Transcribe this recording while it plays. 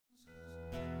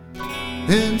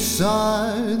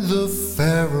inside the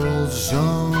feral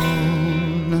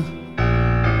zone.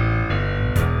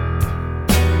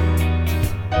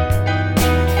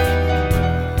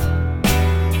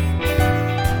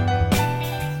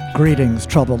 Greetings,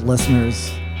 troubled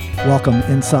listeners. Welcome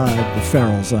inside the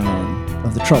feral zone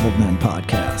of the Troubled Men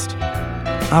podcast.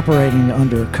 Operating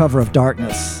under cover of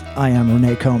darkness, I am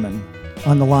Renee Coman.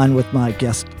 On the line with my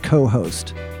guest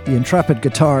co-host, the intrepid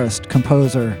guitarist,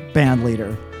 composer,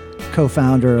 bandleader,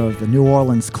 co-founder of the New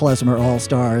Orleans Klezmer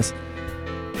All-Stars,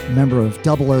 member of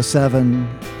 007,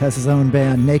 has his own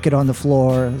band, Naked on the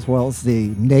Floor, as well as the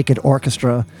Naked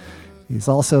Orchestra. He's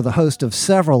also the host of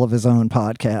several of his own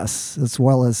podcasts, as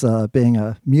well as being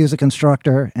a music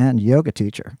instructor and yoga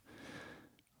teacher.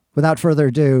 Without further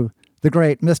ado, the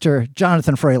great Mr.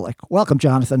 Jonathan Froehlich. Welcome,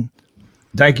 Jonathan.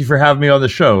 Thank you for having me on the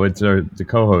show. It's the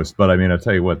co-host, but I mean, I'll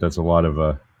tell you what, that's a lot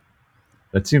of,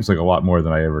 that seems like a lot more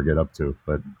than I ever get up to,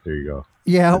 but there you go.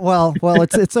 Yeah, well,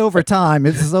 it's over time.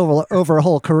 It's over a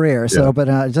whole career. So, Yeah. but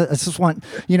I just want,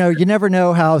 you never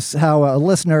know how a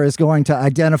listener is going to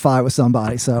identify with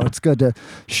somebody. So it's good to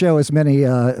show as many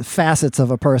facets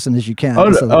of a person as you can.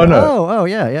 No. Oh,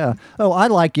 yeah. Oh, I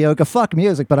like yoga. Fuck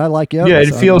music, but I like yoga. Yeah,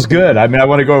 it feels good. I mean, I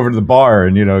want to go over to the bar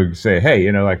and, say, hey,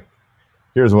 like,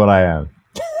 here's what I am.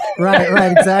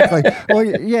 Right, exactly. Well,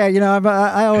 yeah,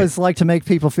 I always like to make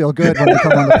people feel good when they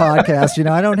come on the podcast.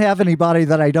 I don't have anybody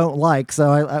that I don't like,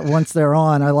 so I once they're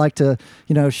on, I like to,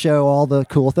 show all the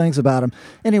cool things about them.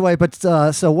 Anyway, but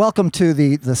so welcome to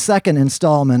the second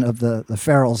installment of the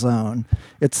Feral Zone.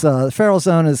 It's the Feral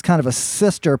Zone is kind of a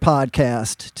sister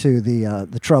podcast to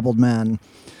the Troubled Men,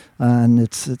 and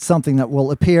it's something that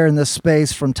will appear in this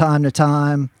space from time to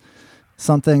time.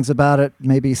 Some things about it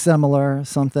may be similar.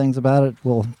 Some things about it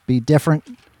will be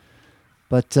different.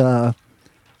 But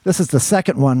this is the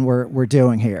second one we're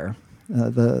doing here.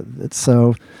 It's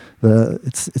not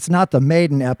the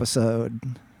maiden episode.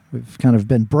 We've kind of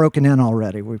been broken in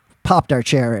already. We've popped our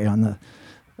cherry on the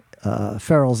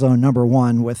Feral Zone number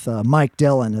 1 with Mike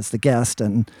Dillon as the guest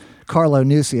and Carlo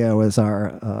Nuccio as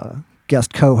our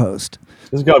guest co-host.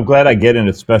 I'm glad I get in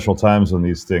at special times on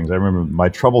these things. I remember my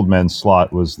Troubled Men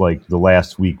slot was like the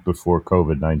last week before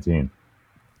COVID-19.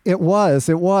 It was,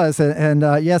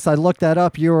 and yes, I looked that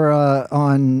up. You were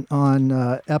on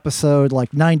episode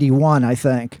like 91, I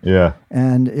think. Yeah,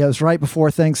 and it was right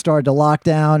before things started to lock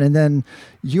down. And then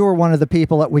you were one of the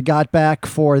people that we got back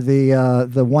for the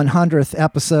 100th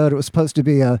episode. It was supposed to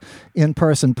be a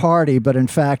in-person party, but in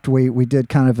fact, we did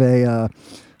kind of a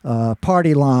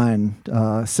party line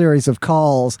series of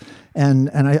calls, and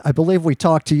I believe we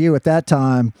talked to you at that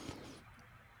time,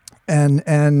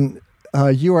 and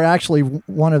you were actually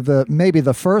one of maybe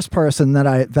the first person that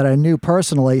I knew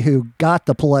personally who got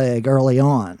the plague early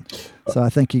on. So I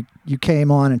think you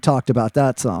came on and talked about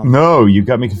that some. No, you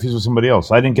got me confused with somebody else.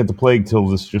 I didn't get the plague till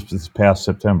this past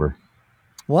September.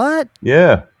 What?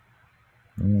 Yeah.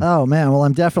 Oh man, well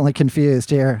I'm definitely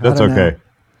confused here. That's okay. Know.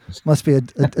 Must be a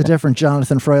different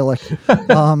Jonathan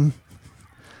Froehlich.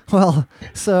 Well,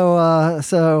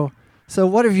 so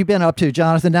what have you been up to,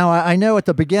 Jonathan? Now, I know at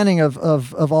the beginning of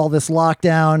all this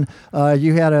lockdown,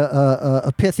 you had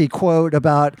a pithy quote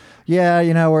about,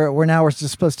 we're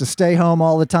just supposed to stay home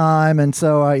all the time, and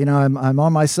so I'm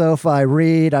on my sofa, I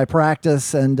read, I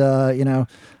practice, and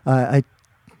I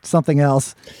something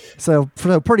else. So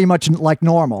pretty much like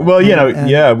normal. Well,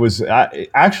 it was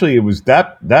actually it was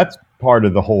that's part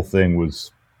of the whole thing was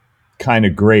kind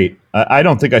of great. I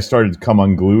don't think I started to come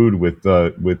unglued with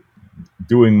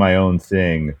doing my own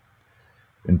thing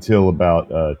until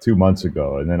about 2 months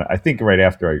ago, and then I think right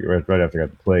after I got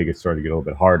the plague, it started to get a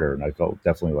little bit harder, and I felt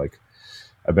definitely like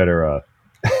I better.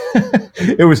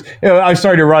 It was I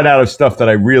started to run out of stuff that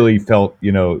I really felt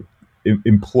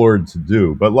implored to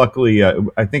do, but luckily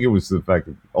I think it was the fact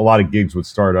that a lot of gigs would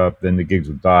start up, then the gigs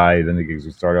would die, then the gigs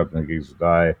would start up, then the gigs would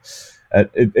die.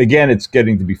 Again, it's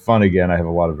getting to be fun again. I have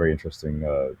a lot of very interesting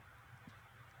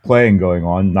playing going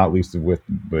on, not least of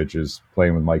which is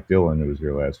playing with Mike Dillon, who was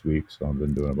here last week. So I've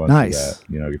been doing a bunch of that.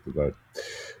 Get to go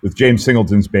with James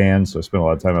Singleton's band. So I spent a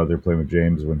lot of time out there playing with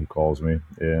James when he calls me,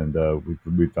 and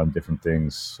we've done different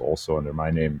things also under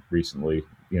my name recently.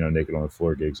 Naked on the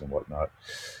Floor gigs and whatnot,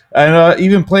 and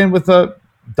even playing with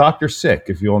Dr. Sick.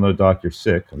 If you all know Dr.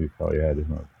 Sick, you probably had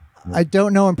him. I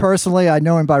don't know him personally. I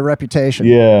know him by reputation.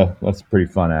 Yeah, that's a pretty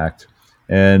fun act.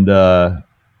 And that's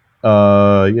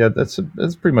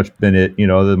pretty much been it.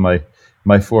 Then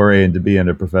my foray into being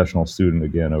a professional student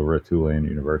again over at Tulane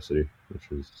University.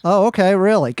 which is. Oh, okay,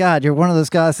 really? God, you're one of those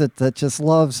guys that just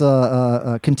loves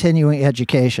continuing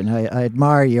education. I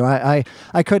admire you. I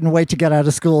couldn't wait to get out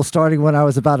of school starting when I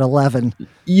was about 11.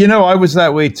 I was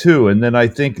that way too. And then I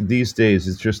think these days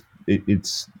it's just,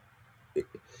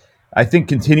 I think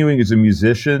continuing as a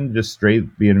musician, just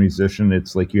straight being a musician,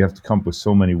 it's like you have to come up with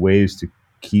so many ways to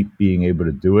keep being able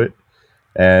to do it.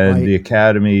 And Right. the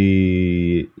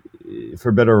Academy,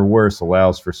 for better or worse,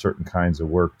 allows for certain kinds of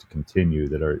work to continue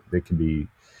they can be,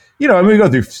 we go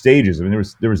through stages. I mean,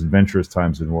 there was adventurous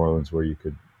times in New Orleans where you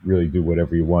could really do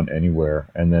whatever you want anywhere.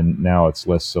 And then now it's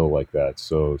less so like that.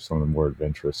 So some of the more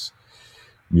adventurous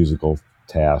musical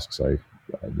tasks,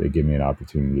 they give me an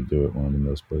opportunity to do it when I'm in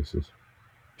those places.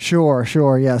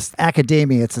 Sure, yes.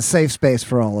 Academia, it's a safe space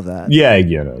for all of that. Yeah,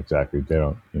 exactly. They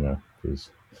don't, because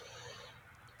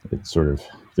it's sort of,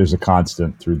 there's a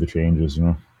constant through the changes,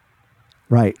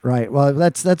 Right. Well,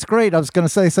 that's great. I was going to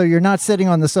say, so you're not sitting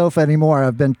on the sofa anymore.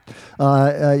 I've been,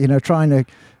 trying to,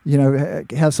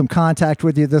 have some contact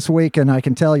with you this week, and I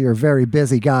can tell you're a very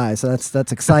busy guy. So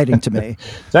that's exciting to me.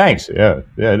 Thanks. Yeah,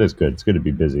 it is good. It's good to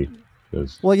be busy.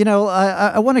 Well,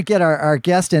 I want to get our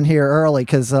guest in here early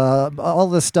because all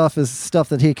this stuff is stuff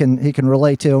that he can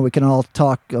relate to, and we can all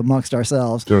talk amongst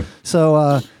ourselves. Sure. So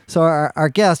our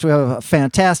guest, we have a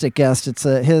fantastic guest. It's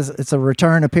a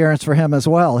return appearance for him as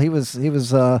well. He was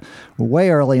way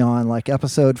early on, like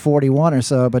episode 41 or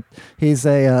so, but he's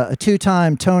a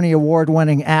 2-time Tony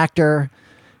Award-winning actor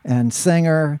and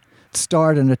singer.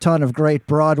 Starred in a ton of great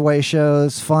Broadway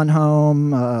shows, Fun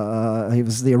Home. He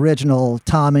was the original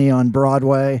Tommy on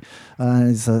Broadway.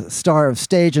 He's a star of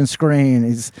stage and screen.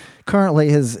 He's currently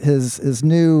his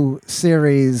new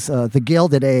series, The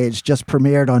Gilded Age, just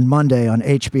premiered on Monday on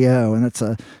HBO, and it's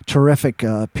a terrific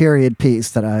period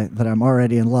piece that I'm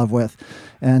already in love with.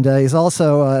 And he's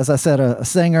also, as I said, a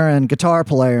singer and guitar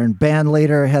player and band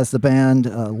leader. Has the band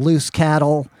Loose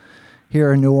Cattle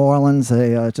here in New Orleans.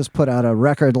 They just put out a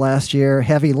record last year,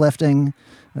 Heavy Lifting.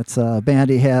 That's a band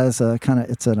he has,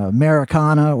 it's an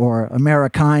Americana or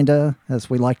Amerikinda, as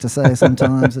we like to say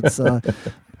sometimes. It's a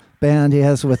band he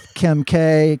has with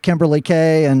Kimberly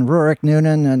Kay, and Rurik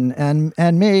Noonan,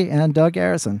 and me, and Doug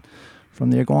Garrison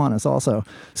from the Iguanas also.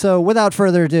 So without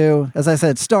further ado, as I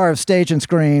said, star of stage and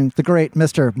screen, the great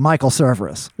Mr. Michael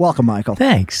Cerveris. Welcome, Michael.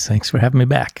 Thanks for having me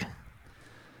back.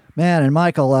 Man, and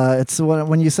Michael, it's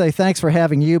when you say thanks for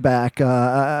having you back,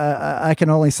 I can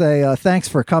only say thanks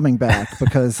for coming back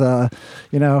because I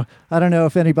don't know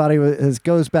if anybody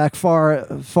goes back far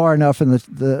enough in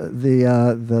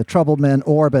the Troubled Men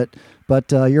orbit, but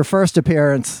your first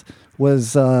appearance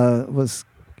was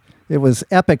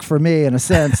epic for me in a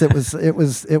sense. It was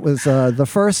the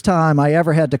first time I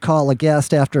ever had to call a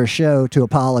guest after a show to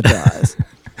apologize,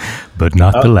 but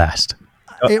not the last.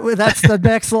 That's the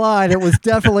next line. It was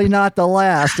definitely not the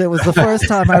last. It was the first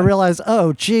time I realized,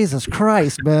 oh, Jesus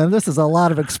Christ, man, this is a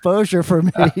lot of exposure for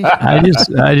me. I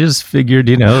just figured,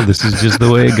 this is just the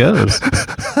way it goes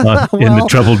in the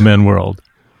Troubled Men world.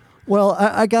 Well,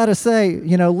 I got to say,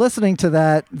 listening to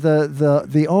that,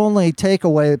 the only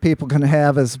takeaway that people can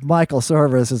have is Michael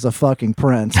Cerveris is a fucking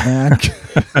prince, man.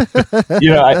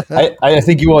 I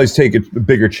think you always take a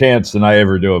bigger chance than I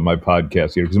ever do on my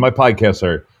podcast, because my podcasts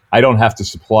are, I don't have to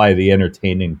supply the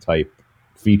entertaining type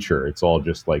feature. It's all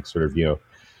just like sort of,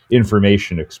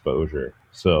 information exposure.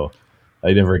 So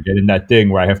I never get in that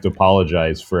thing where I have to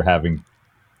apologize for having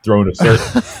thrown a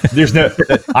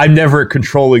certain, I'm never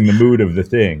controlling the mood of the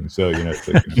thing. So,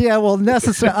 yeah, well,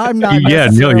 I'm not. Yeah,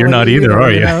 no, you're not either,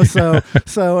 are you? So,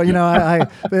 I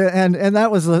and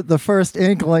that was the first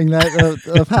inkling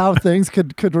of how things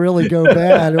could really go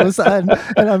bad. It was, and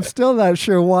I'm still not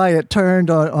sure why it turned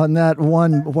on that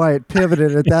one, why it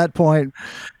pivoted at that point.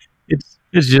 It's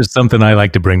just something I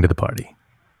like to bring to the party.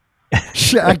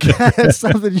 I guess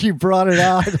something you brought it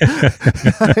out.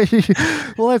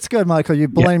 Well, that's good, Michael. You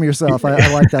blame yourself. I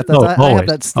like that. I have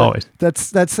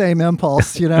that same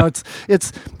impulse.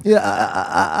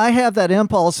 I have that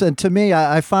impulse, and to me,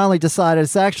 I finally decided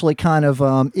it's actually kind of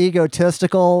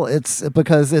egotistical. It's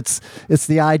because it's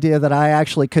the idea that I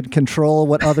actually could control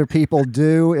what other people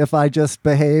do if I just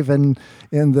behave in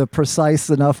the precise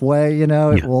enough way.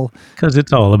 It will, because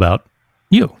it's all about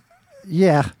you.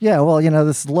 Yeah. Well,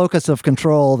 this locus of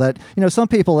control that, some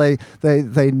people, they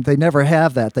never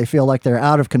have that. They feel like they're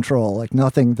out of control, like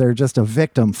nothing. They're just a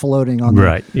victim floating on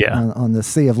on the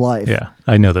sea of life. Yeah.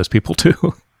 I know those people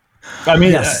too. I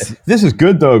mean, yes. This is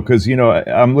good though, because,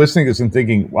 I'm listening to this and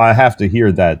thinking, well, I have to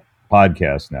hear that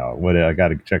podcast now. I got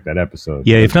to check that episode.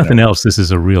 Yeah. If nothing else, this is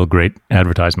a real great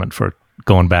advertisement for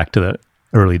going back to the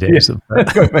early days of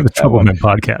the Troubled Men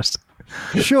podcast.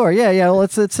 Sure. Yeah. Yeah. Well,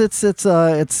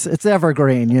 it's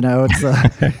evergreen. You know. It's.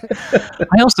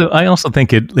 I also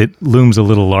think it looms a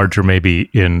little larger maybe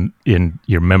in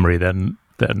your memory than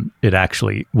it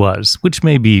actually was, which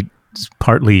may be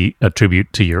partly a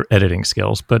tribute to your editing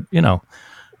skills, but you know.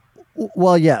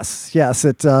 Well, yes. Yes.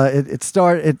 It's.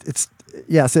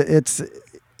 Yes. It's.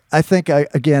 I think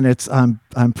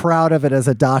I'm proud of it as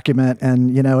a document,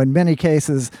 and you know, in many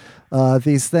cases,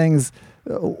 these things.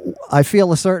 I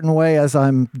feel a certain way as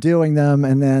I'm doing them,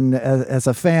 and then as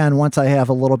a fan, once I have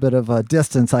a little bit of a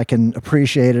distance, I can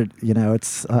appreciate it. You know,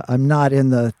 it's I'm not in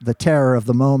the terror of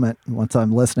the moment once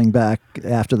I'm listening back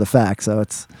after the fact. So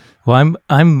it's I'm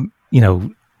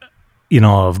in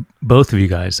awe of both of you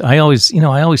guys. I always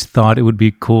thought it would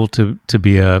be cool to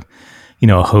be a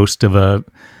host of a.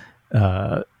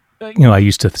 I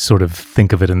used to sort of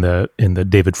think of it in the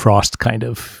David Frost kind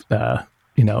of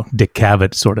Dick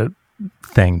Cavett sort of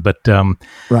thing, but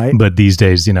right. But these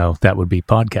days, that would be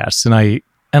podcasts, and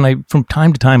I from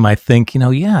time to time I think,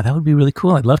 that would be really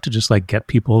cool. I'd love to just like get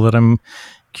people that I'm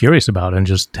curious about and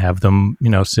just have them,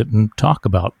 sit and talk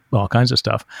about all kinds of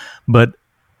stuff. But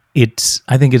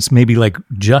I think it's maybe like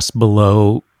just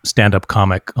below stand-up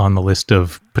comic on the list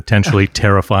of potentially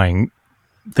terrifying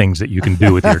things that you can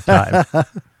do with your time.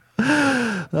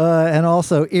 And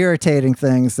also irritating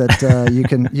things that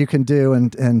you can do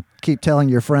and keep telling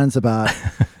your friends about.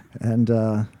 And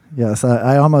yes,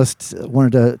 I almost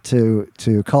wanted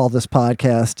to call this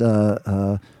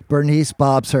podcast Bernice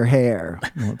Bobs Her Hair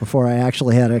before I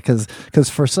actually had it, because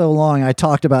for so long I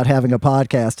talked about having a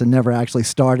podcast and never actually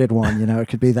started one. It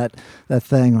could be that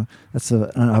thing. That's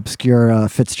an obscure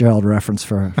Fitzgerald reference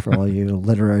for all you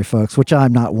literary folks, which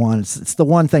I'm not one. It's the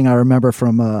one thing I remember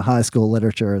from high school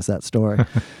literature is that story.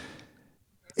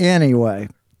 Anyway,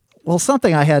 well,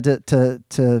 something I had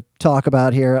to talk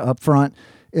about here up front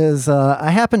is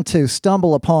I happened to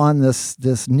stumble upon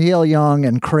this Neil Young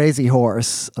and Crazy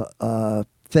Horse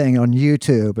thing on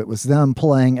YouTube. It was them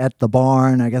playing at the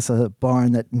barn, I guess a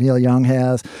barn that Neil Young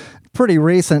has. Pretty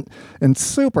recent and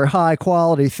super high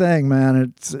quality thing,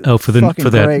 man. It's for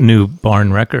that great new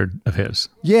barn record of his.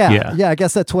 Yeah. I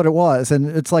guess that's what it was. And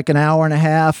it's like an hour and a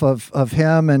half of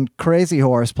him and Crazy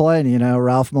Horse playing.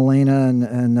 Ralph Molina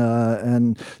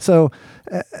and so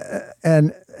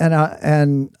and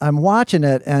I'm watching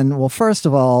it, and well, first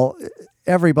of all,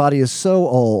 everybody is so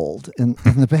old in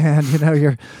the band.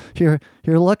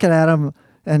 You're looking at them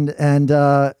and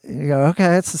you go,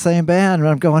 okay, it's the same band. And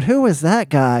I'm going, who is that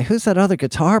guy? Who's that other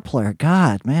guitar player?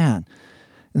 God, man.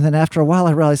 And then after a while,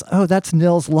 I realized, oh, that's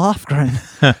Nils Lofgren.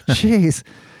 Jeez.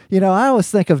 I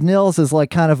always think of Nils as like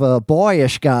kind of a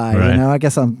boyish guy. Right. I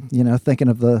guess I'm thinking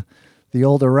of the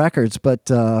older records, but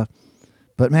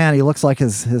man, he looks like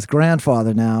his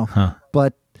grandfather now. Huh.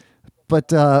 But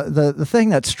the thing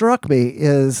that struck me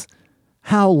is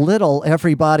how little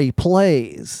everybody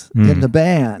plays in the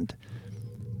band.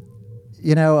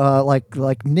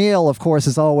 Like Neil, of course,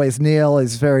 is always Neil.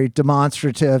 He's very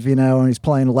demonstrative, and he's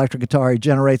playing electric guitar. He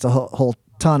generates a whole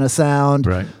ton of sound.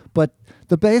 Right. But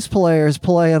the bass player is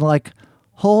playing like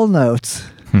whole notes,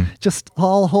 just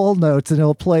all whole notes, and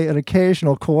he'll play an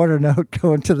occasional quarter note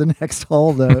going to the next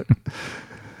whole note.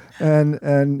 And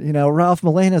Ralph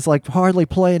Molina's like hardly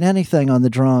playing anything on the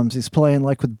drums. He's playing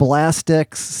like with blast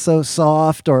sticks, so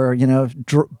soft, or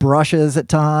brushes at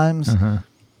times. Uh-huh.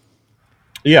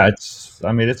 Yeah, it's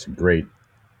great.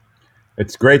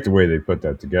 It's great the way they put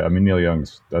that together. I mean, Neil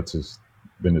Young's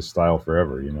been his style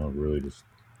forever. Really just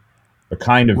a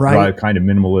kind of right. kind of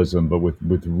minimalism, but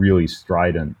with really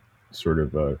strident sort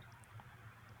of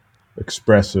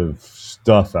expressive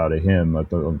stuff out of him.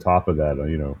 On top of that,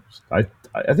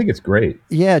 I think it's great.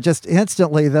 Yeah, just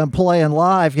instantly them playing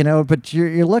live, but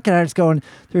you're looking at it going,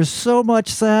 there's so much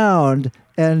sound,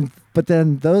 but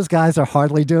then those guys are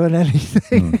hardly doing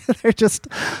anything. They're just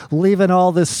leaving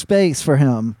all this space for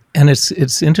him. And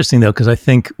it's interesting though, because I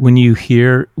think when you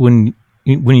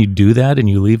do that and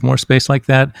you leave more space like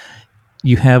that,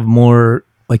 you have more,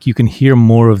 like you can hear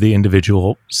more of the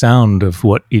individual sound of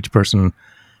what each person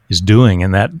is doing,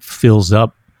 and that fills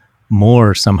up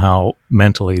more somehow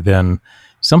mentally than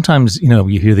sometimes,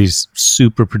 you hear these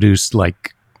super produced,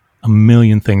 like a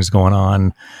million things going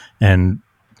on and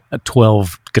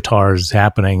 12 guitars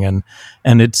happening.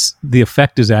 And it's, the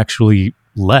effect is actually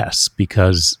less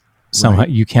because somehow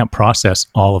you can't process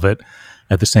all of it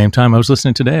at the same time. I was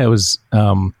listening today, I was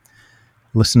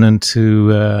listening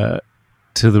to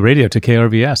the radio, to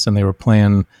KRVS, and they were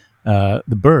playing the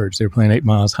Byrds. They were playing 8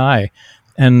 Miles High.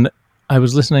 And I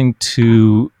was listening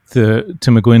to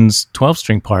McGuinn's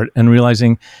 12-string part and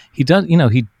realizing he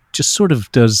just sort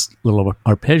of does little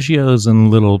arpeggios and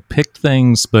little picked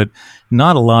things, but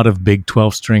not a lot of big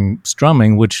 12-string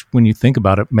strumming, which when you think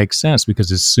about it makes sense,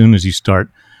 because as soon as you start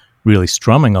really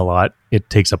strumming a lot, it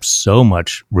takes up so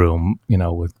much room,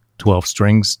 with 12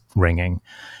 strings ringing,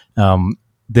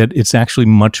 that it's actually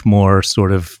much more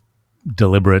sort of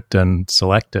deliberate and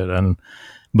selected.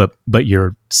 But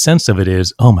your sense of it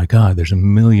is, oh my God, there's a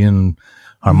million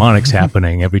harmonics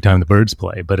happening every time the birds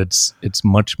play, but it's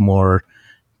much more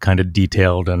kind of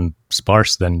detailed and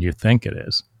sparse than you think it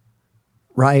is.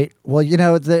 Right. Well,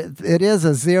 it is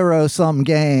a zero-sum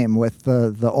game with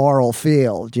the aural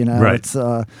field. Right. It's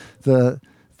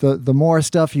the more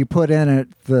stuff you put in it,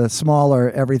 the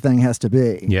smaller everything has to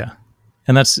be. Yeah,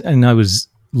 and I was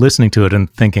listening to it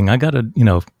and thinking, I got to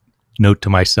note to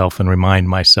myself and remind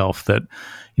myself that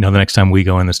the next time we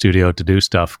go in the studio to do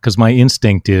stuff, because my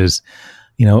instinct is,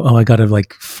 I got to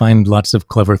find lots of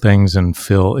clever things and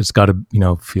it's got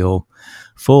to feel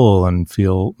full and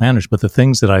feel managed. But the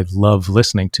things that I love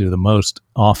listening to the most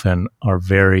often are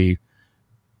very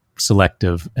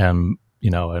selective and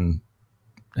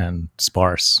and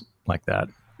sparse like that.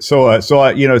 So it's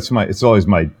always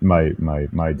my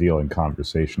deal in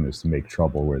conversation is to make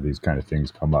trouble where these kind of things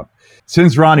come up.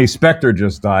 Since Ronnie Spector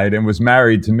just died and was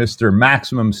married to Mr.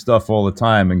 Maximum Stuff all the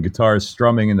time, and guitars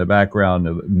strumming in the background,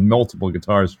 multiple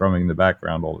guitars strumming in the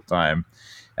background all the time,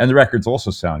 and the records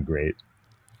also sound great.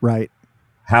 Right.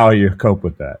 How you cope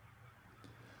with that?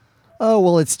 Oh,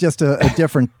 well, it's just a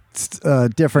different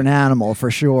animal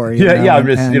for sure. Yeah. I'm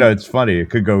just, it's funny.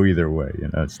 It could go either way.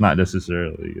 It's not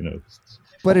necessarily,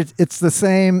 But it's the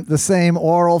same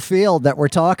aural field that we're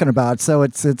talking about. So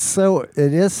it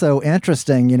is so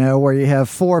interesting, where you have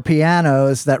four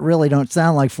pianos that really don't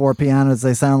sound like four pianos.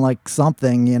 They sound like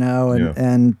something,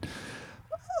 and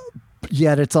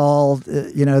yet it's all,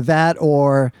 that,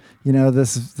 or,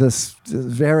 this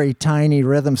very tiny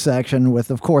rhythm section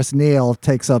with, of course, Neil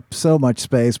takes up so much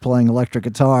space playing electric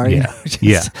guitar.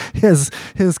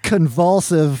 His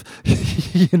convulsive,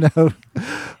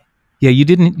 Yeah, you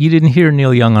didn't hear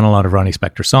Neil Young on a lot of Ronnie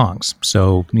Spector songs,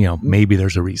 so maybe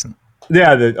there's a reason.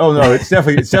 Yeah. It's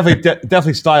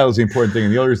definitely style is the important thing,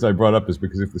 and the only reason I brought up is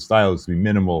because if the style is to be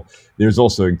minimal, there's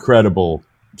also incredible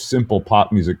simple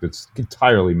pop music that's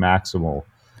entirely maximal.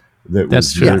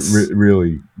 That's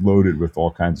really loaded with all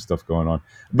kinds of stuff going on.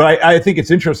 But I think it's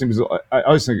interesting because I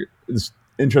always think this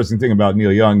interesting thing about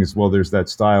Neil Young is, well, there's that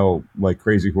style like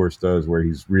Crazy Horse does, where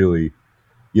he's really,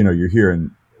 you're hearing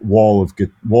wall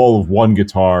of one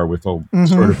guitar with a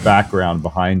sort of background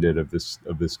behind it of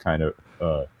this kind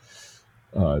of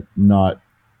not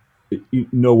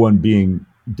no one being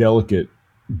delicate,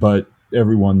 but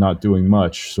everyone not doing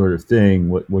much sort of thing.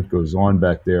 What goes on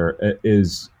back there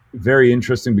is very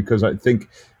interesting, because I think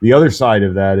the other side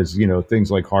of that is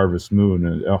things like Harvest Moon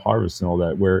and Harvest and all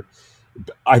that, where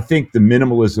I think the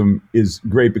minimalism is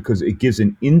great because it gives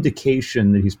an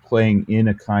indication that he's playing in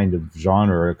a kind of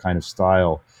genre or a kind of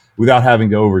style without having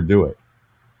to overdo it.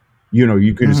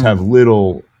 You could just have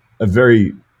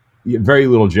very, very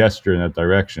little gesture in that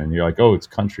direction. You're like, oh, it's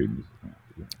country music.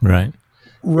 Right.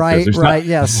 Right.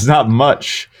 Yes. It's not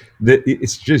much.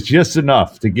 It's just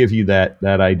enough to give you that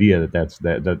idea that's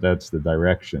the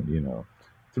direction.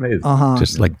 It's amazing.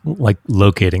 Just like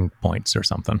locating points or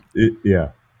something.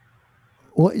 Yeah.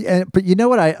 Well, but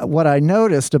what I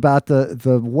noticed about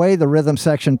the way the rhythm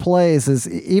section plays is,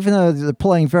 even though they're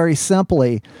playing very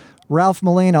simply, Ralph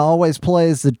Molina always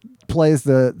plays the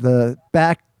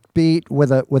backbeat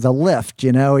with a lift.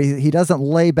 He doesn't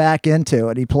lay back into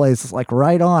it. He plays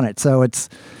right on it. So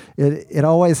it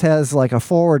always has like a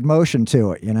forward motion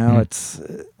to it. It's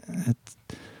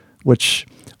which,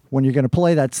 when you're going to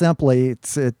play that simply,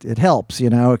 it helps,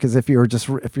 because if you're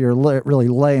really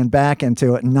laying back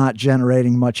into it and not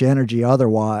generating much energy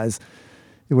otherwise,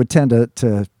 it would tend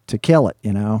to kill it,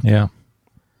 Yeah.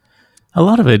 A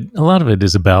lot of it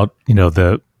is about,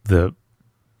 the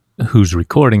who's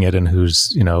recording it and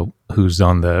who's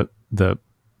on the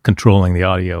controlling the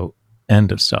audio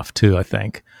end of stuff too, I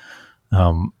think.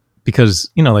 Because,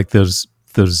 like those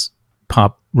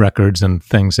pop records and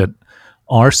things that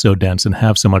are so dense and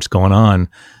have so much going on,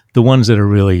 the ones that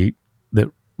really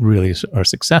are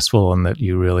successful and that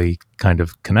you really kind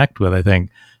of connect with, I think,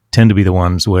 tend to be the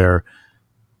ones where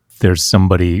there's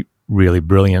somebody really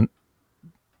brilliant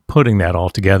putting that all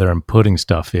together and putting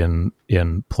stuff in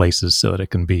places so that it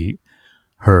can be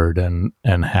heard and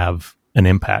have an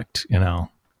impact, Well,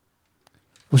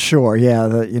 sure,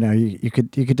 yeah. You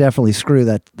could definitely screw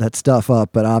that stuff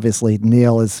up, but obviously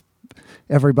Neil is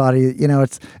everybody,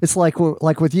 it's like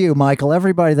with you, Michael.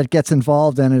 Everybody that gets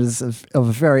involved in it is of a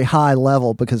very high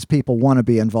level because people want to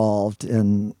be involved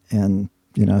in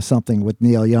something with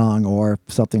Neil Young or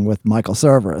something with Michael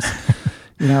Cerveris.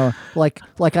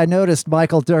 Like I noticed,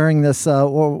 Michael, during this,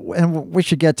 and we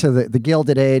should get to the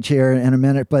Gilded Age here in a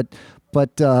minute, but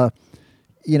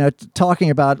talking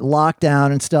about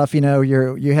lockdown and stuff,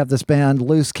 you have this band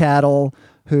Loose Cattle,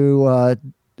 who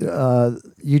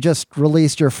you just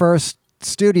released your first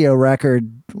studio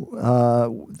record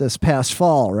this past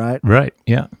fall, right? Right.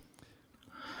 Yeah.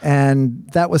 And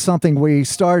that was something we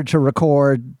started to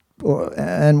record,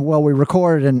 we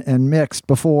recorded and mixed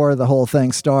before the whole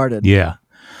thing started. Yeah.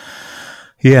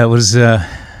 Yeah, it was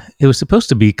supposed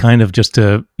to be kind of just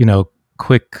a,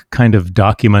 quick kind of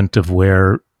document of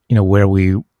where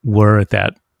we were at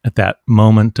that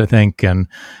moment, I think, and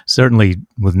certainly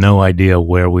with no idea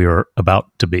where we were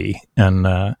about to be. And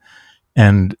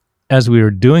as we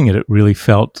were doing it, it really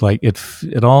felt like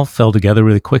it all fell together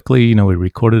really quickly. We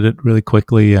recorded it really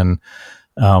quickly and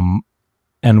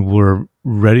we're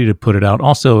ready to put it out.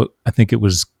 Also, I think it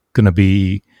was going to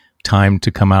be time to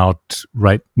come out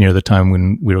right near the time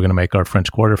when we were going to make our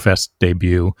French Quarter Fest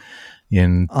debut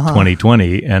in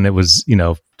 2020. And it was,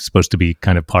 supposed to be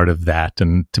kind of part of that,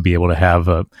 and to be able to have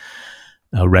a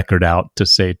record out to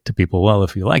say to people, well,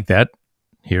 if you like that,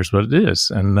 here's what it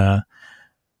is. And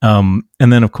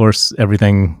then of course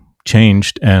everything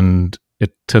changed, and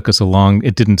it took us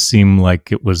it didn't seem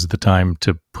like it was the time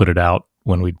to put it out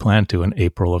when we'd planned to in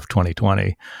April of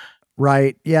 2020.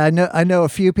 Right. Yeah, I know a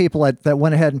few people that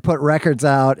went ahead and put records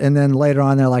out, and then later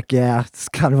on they're like, yeah, it's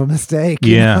kind of a mistake.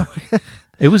 Yeah.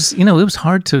 It was, it was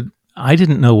hard I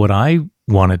didn't know what I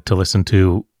wanted to listen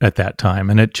to at that time,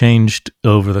 and it changed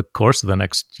over the course of the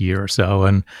next year or so.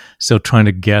 And so trying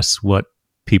to guess what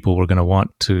people were going to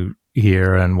want to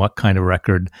hear and what kind of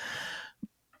record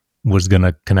was going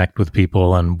to connect with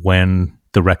people, and when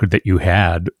the record that you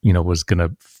had, was going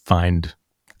to find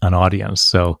an audience.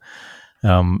 So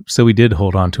we did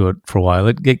hold on to it for a while.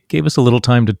 It gave us a little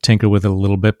time to tinker with it a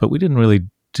little bit, but we didn't really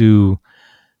do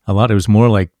a lot. It was more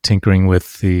like tinkering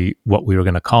with what we were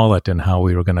going to call it and how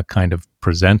we were going to kind of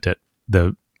present it.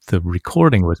 The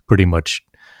recording was pretty much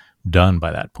done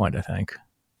by that point, I think.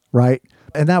 Right.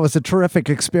 And that was a terrific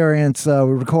experience. We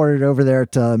recorded over there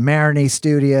at Maroney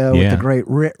Studio with the great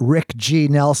Rick G.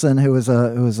 Nelson, who was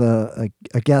a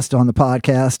guest on the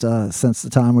podcast since the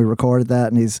time we recorded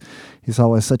that, and he's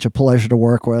always such a pleasure to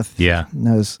work with. Yeah,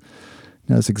 knows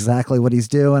exactly what he's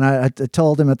doing. I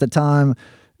told him at the time,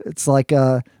 it's like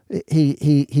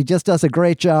he just does a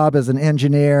great job as an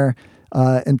engineer.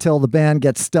 Until the band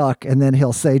gets stuck, and then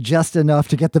he'll say just enough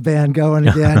to get the band going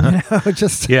again.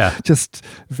 Just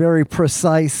very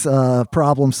precise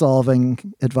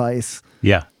problem-solving advice.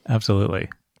 Yeah, absolutely.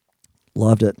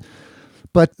 Loved it.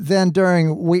 But then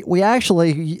we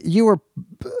actually,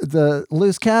 the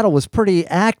Loose Cattle was pretty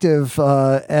active,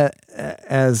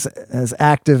 as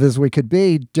active as we could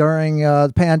be during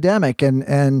the pandemic,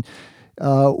 and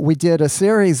we did a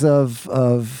series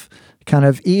of kind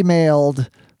of emailed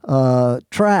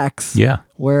tracks,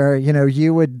 where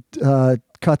you would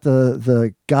cut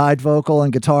the guide vocal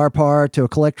and guitar part to a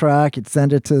click track. You'd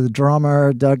send it to the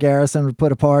drummer. Doug Garrison would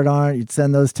put a part on it. You'd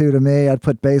send those two to me. I'd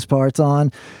put bass parts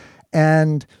on,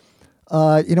 and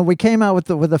we came out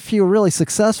with a few really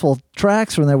successful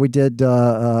tracks from there. We did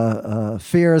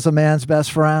 "Fear Is a Man's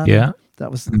Best Friend." Yeah, that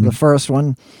was the first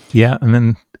one. Yeah,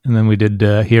 and then we did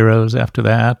 "Heroes" after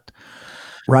that.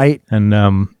 Right,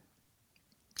 and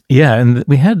yeah, and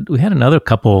we had another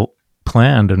couple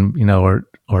planned, and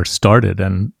or started,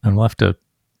 and we'll have to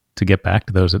get back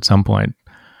to those at some point.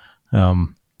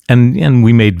 And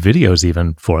we made videos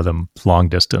even for them, long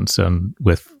distance, and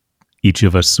with each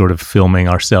of us sort of filming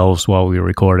ourselves while we were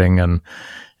recording,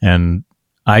 and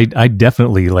I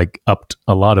definitely upped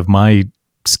a lot of my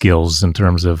skills in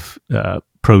terms of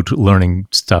learning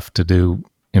stuff to do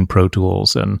in Pro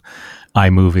Tools and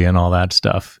iMovie and all that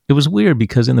stuff. It was weird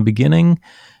because in the beginning,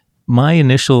 my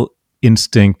initial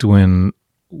instinct when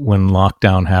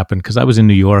lockdown happened, because I was in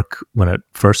New York when it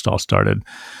first all started,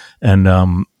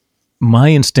 and my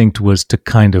instinct was to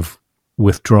kind of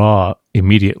withdraw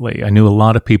immediately. I knew a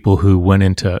lot of people who went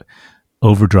into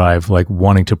overdrive,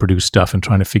 wanting to produce stuff and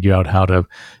trying to figure out how to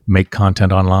make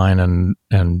content online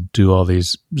and do all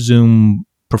these Zoom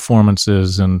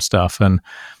performances and stuff.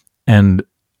 And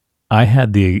I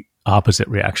had the opposite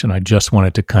reaction. I just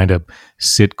wanted to kind of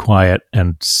sit quiet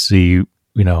and see,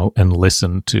 and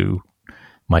listen to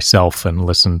myself and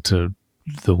listen to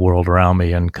the world around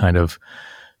me and kind of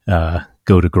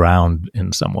go to ground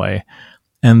in some way.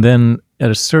 And then at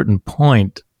a certain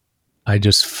point, I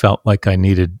just felt like I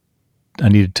needed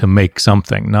to make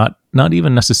something, not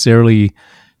even necessarily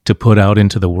to put out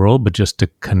into the world, but just to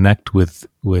connect with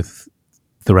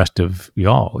the rest of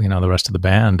y'all, the rest of the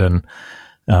band, and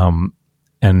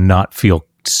not feel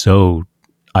so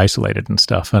isolated and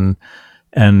stuff,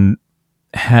 and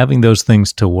having those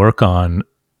things to work on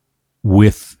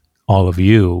with all of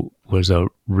you was a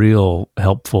real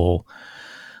helpful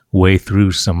way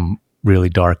through some really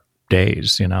dark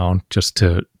days, just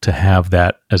to have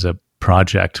that as a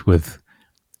project with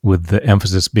the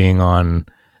emphasis being on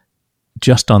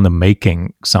just on the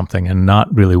making something and not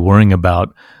really worrying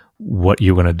about what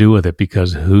you're going to do with it,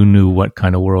 because who knew what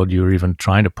kind of world you were even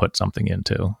trying to put something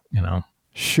into,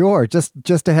 Sure, just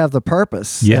to have the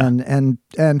purpose, Yeah. and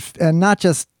not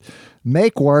just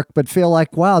make work, but feel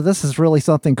like, wow, this is really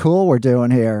something cool we're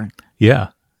doing here. Yeah.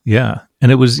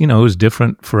 And it was, it was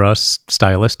different for us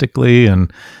stylistically,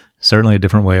 and certainly a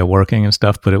different way of working and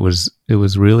stuff, but it was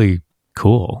really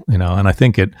cool, and I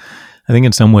think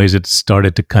in some ways it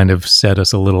started to kind of set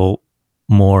us a little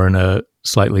more in a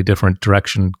slightly different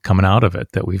direction coming out of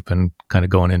it that we've been kind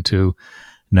of going into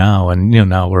now. And,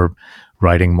 now we're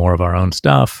writing more of our own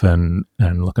stuff and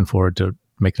looking forward to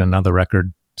making another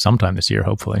record sometime this year,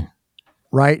 hopefully.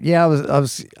 Right. Yeah. I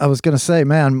was going to say,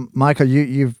 man, Michael,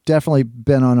 you've definitely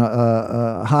been on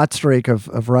a hot streak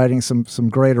of writing some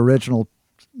great original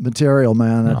material,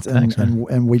 man. Thanks, man.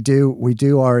 And we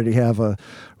do already have a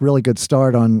really good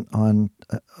start on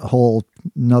a whole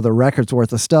another record's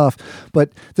worth of stuff.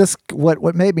 But this,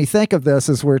 what made me think of this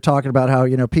is we're talking about how,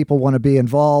 people want to be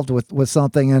involved with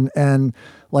something, and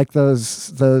like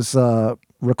those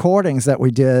recordings that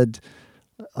we did.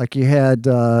 Like you had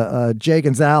Jay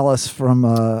Gonzalez from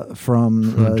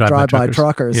Drive-By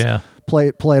Truckers, yeah,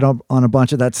 played on a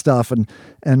bunch of that stuff,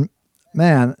 and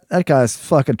man, that guy's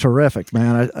fucking terrific,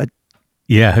 man.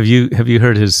 Yeah, have you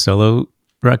heard his solo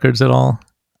records at all?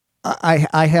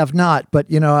 I have not, but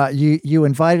you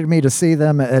invited me to see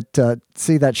them at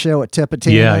see that show at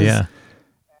Tipitina's. Yeah.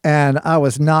 And I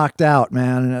was knocked out,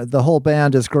 man. The whole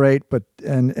band is great, but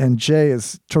and Jay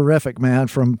is terrific, man.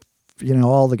 From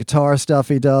all the guitar stuff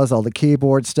he does, all the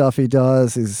keyboard stuff he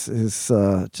does, is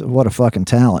what a fucking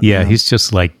talent. Yeah, man. he's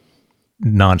just like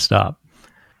nonstop.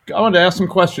 I wanted to ask some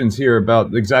questions here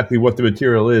about exactly what the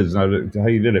material is and how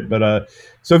you did it. But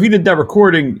so if you did that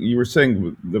recording, you were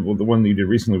saying the one that you did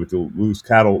recently with the Loose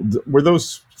Cattle, were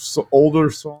those older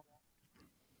songs?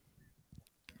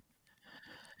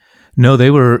 No,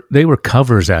 they were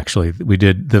covers, actually. We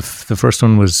did the first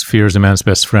one was "Fear is a Man's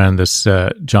Best Friend," this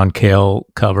John Cale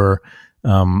cover.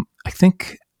 I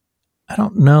think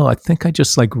I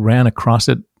just like ran across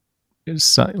it,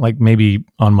 like maybe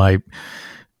on my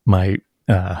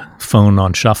phone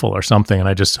on shuffle or something, and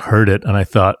I just heard it and I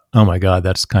thought, oh my God,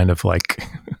 that's kind of like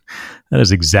that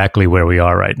is exactly where we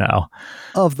are right now.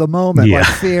 Of the moment, Yeah. like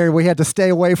fear, we had to stay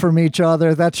away from each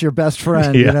other. That's your best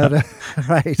friend, Yeah.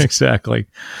 right? Exactly.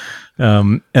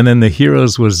 And then the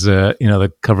Heroes was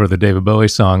the cover of the David Bowie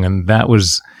song, and that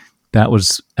was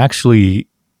actually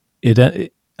it.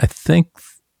 I think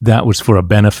that was for a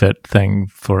benefit thing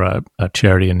for a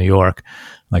charity in New York,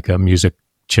 like a music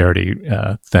charity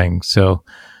thing. So,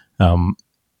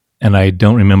 and I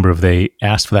don't remember if they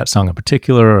asked for that song in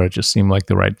particular, or it just seemed like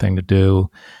the right thing to do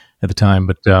at the time.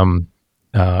 But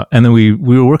and then we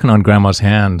were working on Grandma's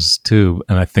Hands too,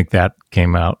 and I think that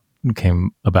came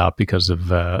about because of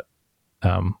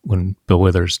when Bill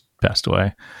Withers passed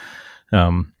away.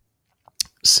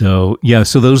 So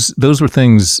those were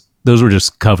things. Those were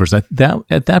just covers. At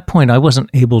that point, I wasn't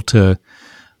able to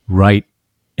write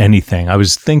anything. I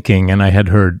was thinking, and I had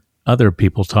heard other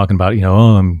people talking about,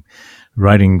 I'm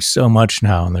writing so much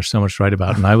now, and there's so much to write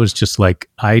about. And I was just like,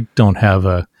 I don't have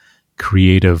a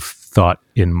creative thought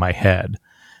in my head.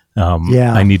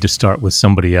 I need to start with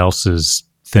somebody else's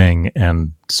thing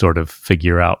and sort of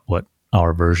figure out what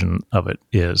our version of it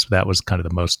is. That was kind of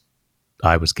the most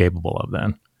I was capable of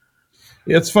then.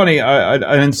 Yeah, it's funny.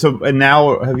 And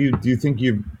now do you think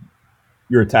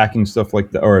you're attacking stuff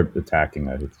like that, or attacking?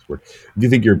 I hate this word. Do you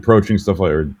think you're approaching stuff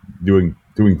like, or doing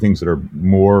things that are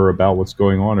more about what's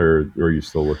going on, or are you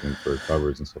still looking for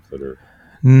covers and stuff that are?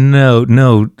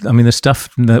 No. I mean, the stuff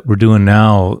that we're doing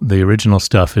now, the original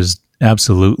stuff, is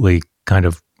absolutely kind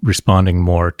of responding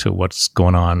more to what's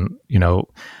going on.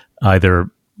 Either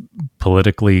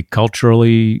politically,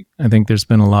 culturally. I think there's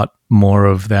been a lot more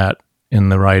of that in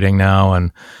the writing now,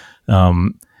 and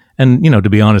to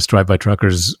be honest, Drive-By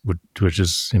Truckers, which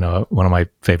is one of my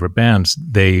favorite bands,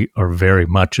 they are very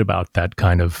much about that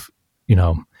kind of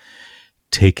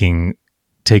taking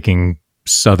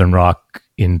Southern rock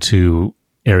into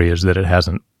areas that it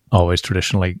hasn't always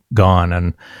traditionally gone,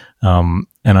 and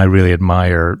I really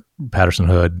admire Patterson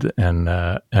Hood and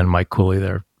Mike Cooley,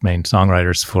 their main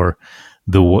songwriters, for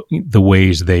the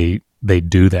ways they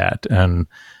do that, and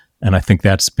I think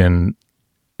that's been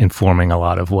informing a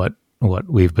lot of what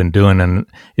we've been doing. And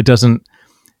it doesn't.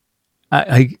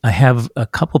 I have a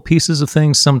couple pieces of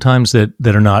things sometimes that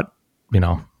are not,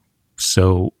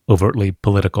 so overtly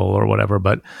political or whatever,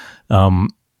 but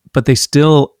they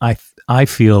still, I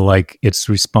feel like it's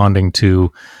responding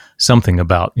to something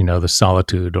about, the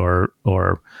solitude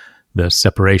or the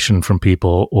separation from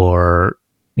people, or,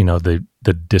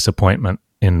 the disappointment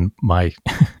in my,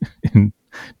 in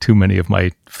too many of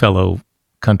my fellow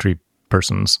country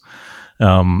persons.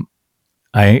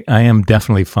 I am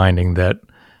definitely finding that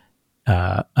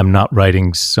I'm not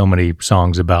writing so many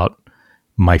songs about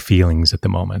my feelings at the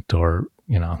moment, or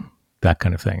that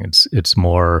kind of thing. It's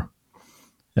more,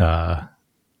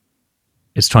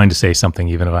 it's trying to say something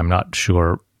even if I'm not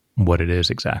sure what it is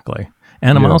exactly.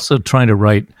 And I'm also trying to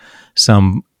write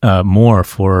some more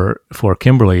for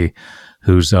Kimberly,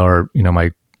 who's our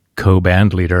my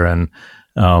co-band leader, and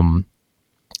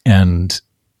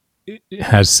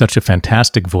has such a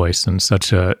fantastic voice and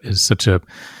is such a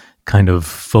kind of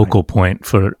focal point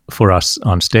for us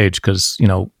on stage, because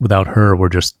without her we're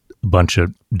just a bunch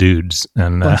of dudes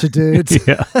and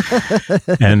yeah,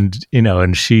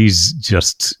 and she's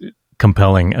just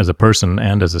compelling as a person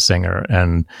and as a singer,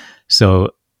 and so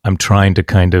I'm trying to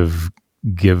kind of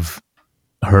give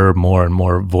her more and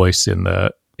more voice in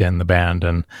the band,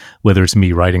 and whether it's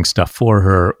me writing stuff for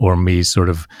her or me sort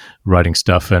of writing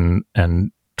stuff and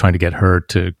trying to get her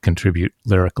to contribute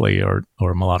lyrically or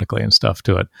melodically and stuff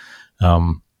to it.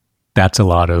 That's a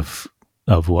lot of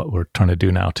what we're trying to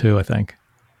do now too, I think.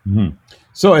 Mm-hmm.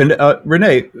 So, and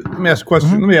Renee, let me ask a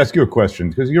question. Let me ask you a question,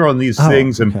 because you're on these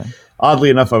things, and oddly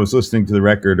enough, I was listening to the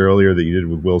record earlier that you did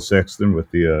with Will Sexton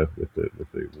with the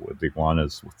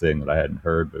iguanas thing that I hadn't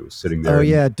heard, but it was sitting there. Oh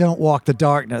yeah, Don't Walk the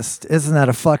Darkness. Isn't that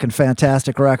a fucking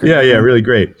fantastic record? Yeah, really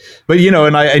great. But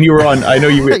and you were on. I know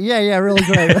you were. yeah, really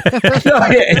great.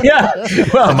 yeah.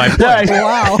 Well, my point.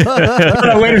 Wow.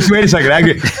 No, wait a second.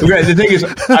 The thing is,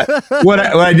 what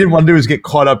I didn't want to do is get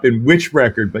caught up in which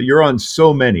record, but you're on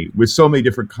so many with so many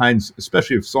different kinds,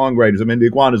 especially of songwriters. I mean, the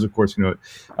iguanas, of course,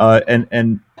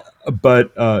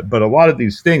 but a lot of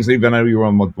these things, even I know you were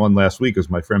on one last week, was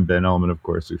my friend Ben Elman, of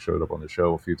course, who showed up on the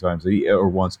show a few times or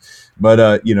once.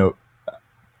 But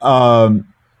I'm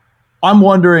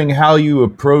wondering how you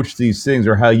approach these things,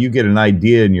 or how you get an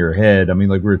idea in your head. I mean,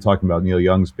 like we were talking about Neil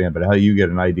Young's band, but how you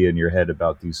get an idea in your head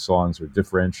about these songs, or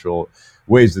differential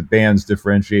ways that bands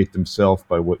differentiate themselves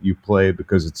by what you play,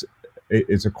 because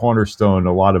it's a cornerstone.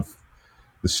 A lot of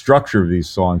the structure of these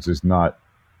songs is not,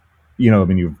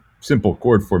 you simple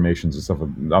chord formations and stuff.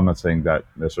 I'm not saying that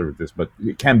necessarily this, but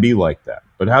it can be like that.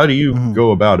 But how do you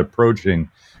go about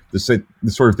approaching the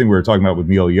sort of thing we were talking about with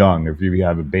Neil Young? If you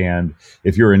have a band,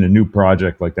 if you're in a new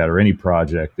project like that, or any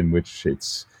project in which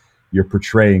you're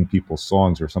portraying people's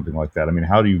songs or something like that, I mean,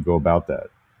 how do you go about that?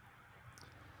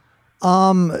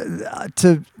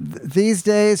 To these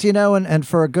days, and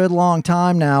for a good long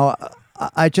time now,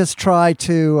 I just try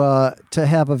to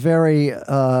have a very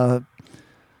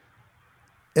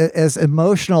as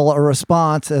emotional a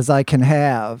response as I can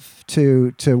have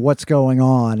to what's going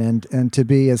on, and to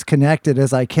be as connected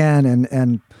as I can,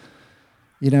 and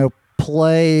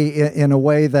play in a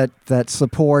way that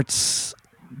supports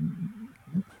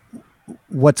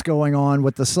what's going on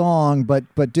with the song,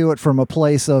 but do it from a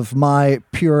place of my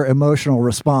pure emotional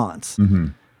response. Mm-hmm.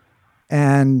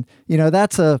 And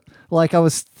that's like I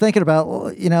was thinking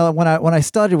about, when I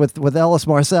studied with Ellis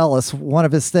Marsalis, one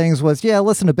of his things was,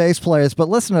 listen to bass players, but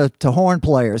listen to horn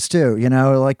players too.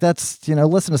 Like that's,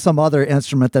 listen to some other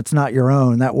instrument that's not your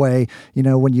own. That way,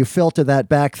 when you filter that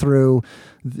back through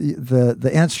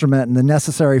the instrument and the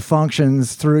necessary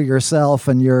functions through yourself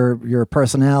and your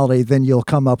personality, then you'll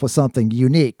come up with something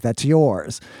unique that's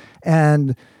yours.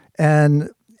 And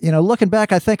looking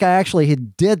back, I think I actually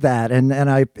did that, and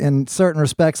I, in certain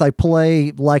respects, I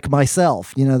play like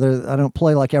myself. I don't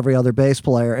play like every other bass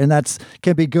player, and that's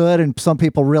can be good. And some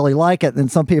people really like it,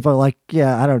 and some people are like,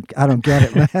 "Yeah, I don't get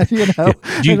it, man."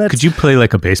 Could you play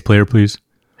like a bass player, please?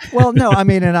 Well, no, I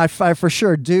mean, and I for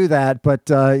sure do that, but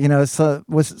so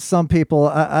with some people,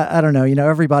 I don't know.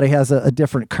 Everybody has a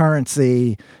different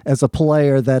currency as a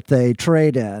player that they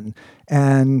trade in,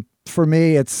 and for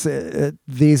me, it's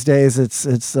these days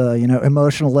it's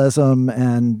emotionalism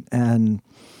and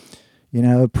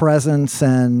presence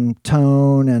and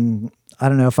tone, and I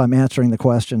don't know if I'm answering the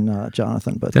question,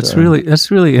 Jonathan, but that's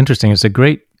really interesting. It's a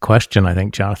great question, I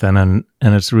think, Jonathan, and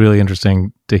it's really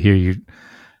interesting to hear you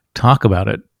talk about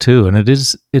it too. And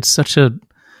it's such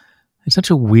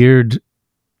a weird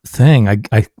thing.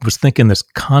 I was thinking this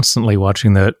constantly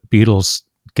watching the Beatles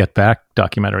Get Back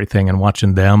documentary thing and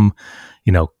watching them,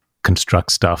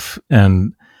 construct stuff.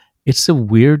 And it's a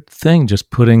weird thing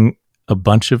just putting a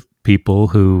bunch of people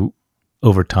who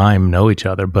over time know each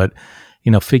other, but,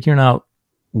 figuring out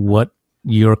what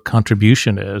your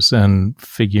contribution is and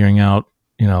figuring out,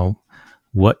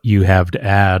 what you have to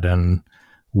add and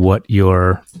what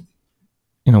your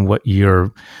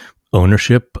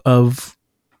ownership of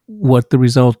what the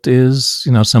result is.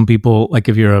 Some people, like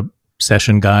if you're a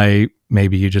session guy,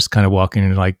 maybe you just kind of walk in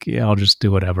and like, yeah, I'll just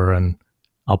do whatever. And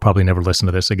I'll probably never listen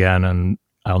to this again. And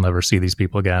I'll never see these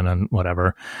people again and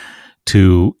whatever,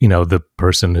 to, the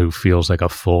person who feels like a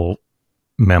full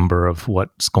member of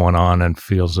what's going on and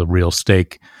feels a real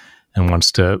stake and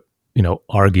wants to,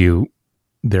 argue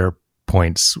their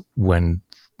points when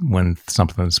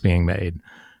something's being made.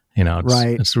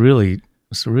 Right. It's really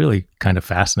kind of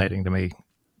fascinating to me.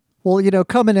 Well,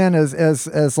 coming in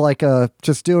as like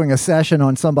just doing a session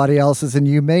on somebody else's, and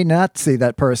you may not see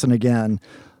that person again.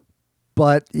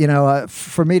 But,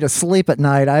 for me to sleep at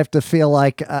night, I have to feel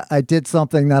like I did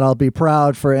something that I'll be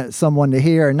proud for someone to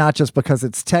hear, not just because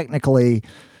it's technically,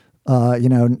 I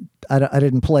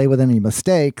didn't play with any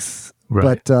mistakes,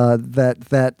 right. But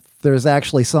that there's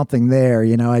actually something there.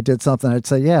 I did something. I'd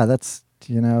say, yeah, that's,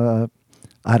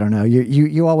 I don't know.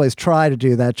 You always try to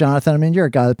do that, Jonathan. I mean, you're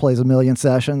a guy that plays a million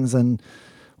sessions, and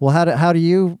how do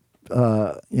you,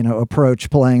 approach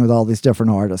playing with all these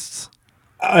different artists?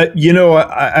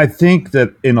 I think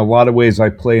that in a lot of ways I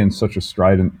play in such a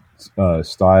strident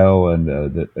style, and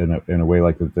that in a way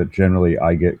like that generally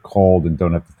I get called and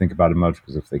don't have to think about it much,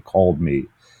 because if they called me,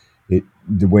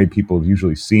 the way people have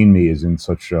usually seen me is in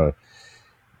such a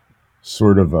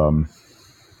sort of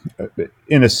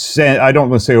in a sense, I don't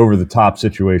want to say over the top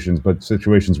situations, but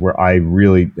situations where I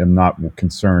really am not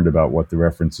concerned about what the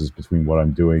reference is between what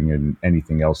I'm doing and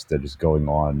anything else that is going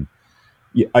on.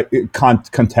 Yeah,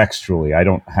 contextually, I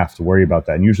don't have to worry about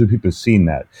that. And usually people have seen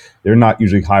that. They're not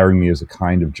usually hiring me as a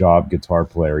kind of job guitar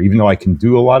player, even though I can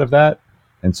do a lot of that.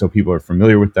 And so people are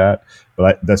familiar with that.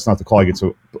 But that's not the call I get.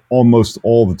 So almost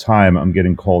all the time I'm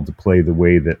getting called to play the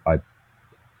way that I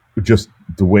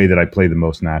play the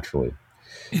most naturally.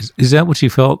 Is that what you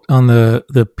felt on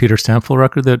the Peter Stampfel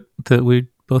record that we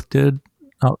both did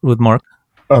out with Mark?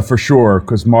 For sure,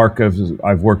 because Mark,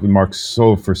 I've worked with Mark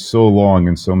for so long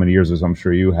and so many years, as I'm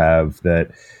sure you have,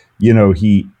 that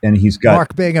he's got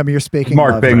Mark Bingham. You're speaking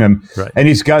Mark of, Bingham, right. And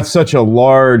he's got such a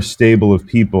large stable of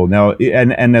people now.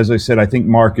 And as I said, I think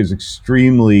Mark is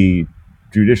extremely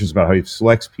judicious about how he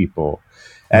selects people,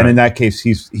 and in that case,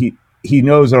 he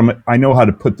knows I know how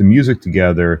to put the music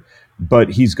together, but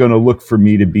he's going to look for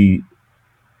me to be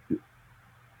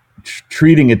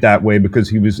treating it that way,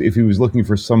 because if he was looking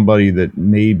for somebody that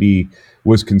maybe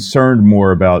was concerned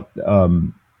more about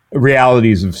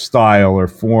realities of style or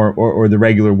form or the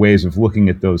regular ways of looking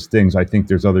at those things, I think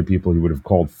there's other people he would have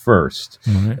called first.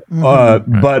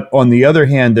 Mm-hmm. But on the other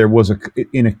hand, there was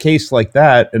in a case like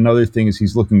that, another thing is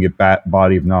he's looking at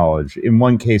body of knowledge. In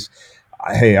one case,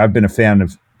 I've been a fan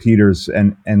of Peter's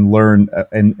and learned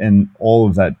and all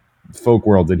of that folk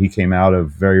world that he came out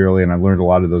of very early, and I learned a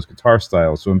lot of those guitar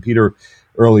styles. So when Peter,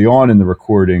 early on in the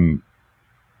recording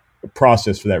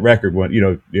process for that record, when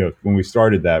when we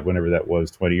started that, whenever that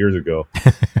was 20 years ago,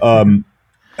 I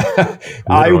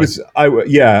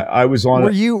was on.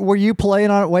 Were you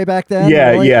playing on it way back then?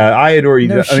 Yeah, really? yeah. I had already.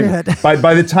 No shit.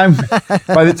 By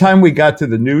the time we got to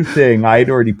the new thing, I had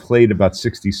already played about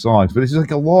 60 songs. But this is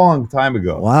like a long time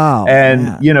ago. Wow.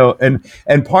 And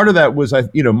and part of that was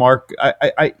Mark.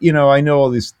 I know all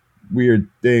these weird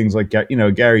things like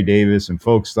Gary Davis and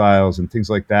folk styles and things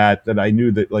like that I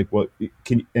knew that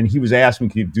and he was asking,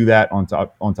 can you do that on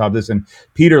top of this? And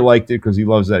Peter liked it because he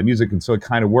loves that music, and so it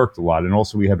kind of worked a lot. And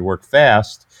also we had to work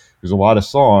fast. There's a lot of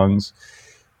songs,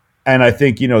 and I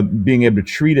think being able to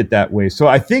treat it that way. So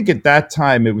I think at that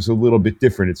time it was a little bit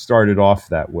different. It started off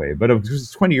that way, but it was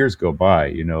 20 years go by,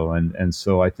 and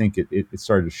so I think it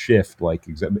started to shift. I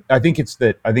think it's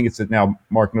that now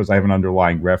Mark knows I have an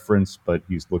underlying reference, but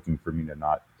he's looking for me to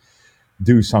not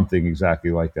do something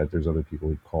exactly like that. There's other people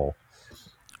he'd call.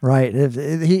 Right.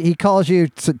 He calls you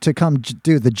to come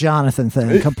do the Jonathan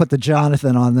thing. Come put the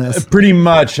Jonathan on this. Pretty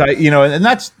much, and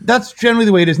that's generally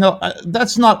the way it is. Now,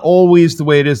 that's not always the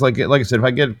way it is. Like I said, if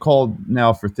I get called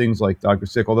now for things like Dr.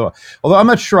 Sick, although I'm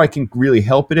not sure I can really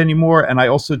help it anymore, and I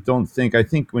also don't think. I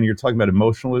think when you're talking about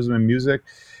emotionalism in music,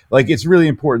 it's really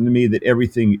important to me that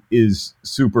everything is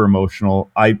super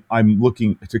emotional. I'm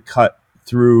looking to cut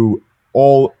through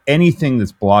anything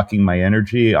that's blocking my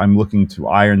energy, I'm looking to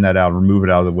iron that out, remove it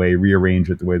out of the way, rearrange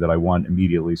it the way that I want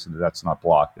immediately so that that's not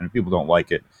blocked. And if people don't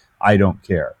like it, I don't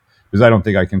care, because I don't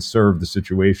think I can serve the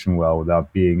situation well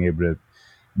without being able to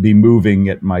be moving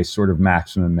at my sort of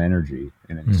maximum energy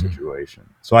in any situation.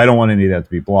 So I don't want any of that to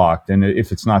be blocked. And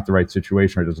if it's not the right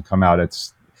situation or it doesn't come out,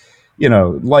 it's,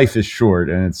 life is short,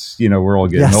 and it's, we're all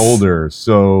getting older.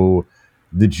 So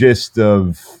the gist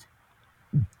of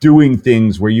doing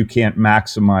things where you can't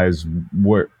maximize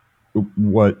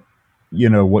what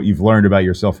you've learned about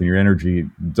yourself and your energy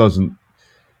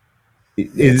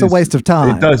it's a waste of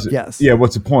time. It does. Yes. Yeah.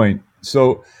 What's the point?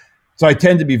 So I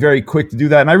tend to be very quick to do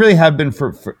that, and I really have been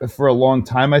for a long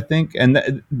time, I think.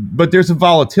 But there's a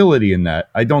volatility in that.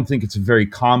 I don't think it's a very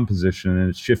calm position, and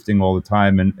it's shifting all the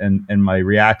time. And my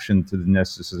reaction to the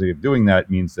necessity of doing that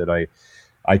means that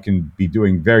I can be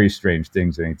doing very strange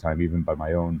things at any time, even by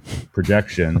my own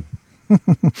projection.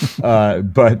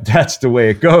 But that's the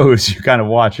way it goes. You kind of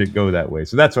watch it go that way.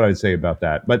 So that's what I'd say about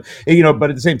that. But but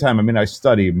at the same time, I mean, I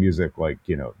study music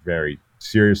very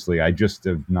seriously. I just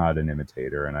am not an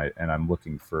imitator, and I'm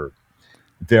looking for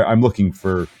I'm looking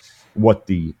for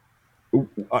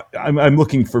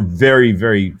very,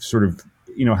 very sort of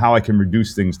how I can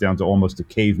reduce things down to almost a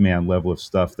caveman level of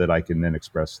stuff that I can then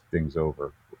express things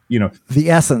over. The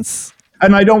essence.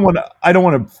 And I don't want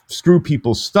to screw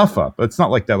people's stuff up. It's not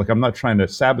like that. Like, I'm not trying to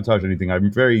sabotage anything.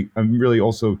 I'm really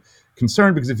also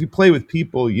concerned, because if you play with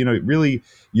people, really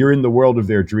you're in the world of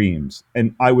their dreams,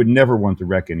 and I would never want to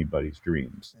wreck anybody's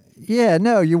dreams. Yeah,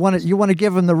 no, you want to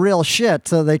give them the real shit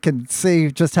so they can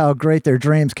see just how great their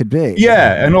dreams could be.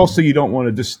 Yeah, and also you don't want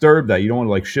to disturb that. You don't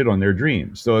want to shit on their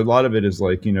dreams. So a lot of it is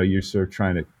you're sort of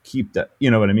trying to keep that.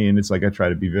 You know what I mean? It's like I try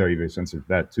to be very, very sensitive to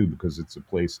that too, because it's a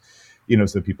place,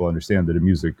 so people understand that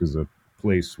music is a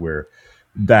place where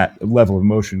that level of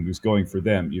emotion is going for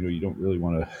them. You don't really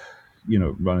want to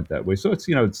run it that way. So it's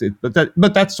but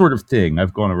that sort of thing.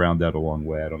 I've gone around that a long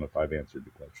way. I don't know if I've answered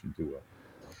the question too well.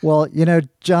 Well,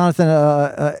 Jonathan,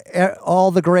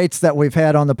 all the greats that we've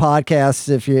had on the podcast,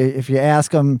 if you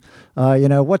ask them,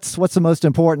 what's the most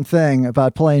important thing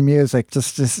about playing music,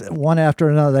 just one after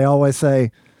another, they always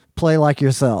say, play like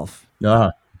yourself.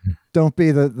 Don't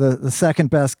be the second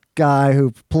best guy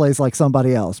who plays like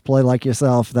somebody else. Play like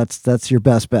yourself. That's your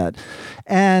best bet.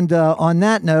 And on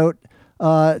that note,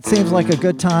 it seems like a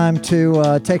good time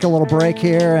to take a little break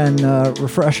here and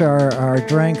refresh our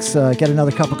drinks, get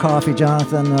another cup of coffee,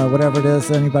 Jonathan, whatever it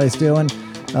is anybody's doing.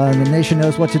 The nation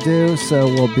knows what to do, so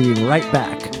we'll be right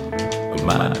back.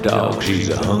 My dog, she's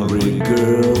a hungry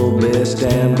girl, best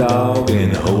damn dog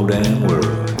in the whole damn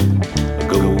world.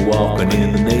 Go walking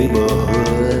in the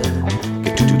neighborhood,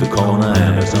 get to the corner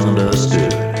and it's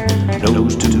understood.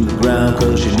 Nose to the ground,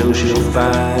 cause she knows she'll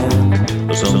find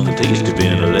something tasty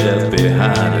been left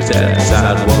behind. It's that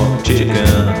sidewalk chicken,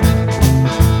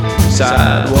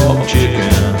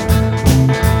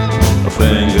 a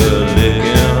finger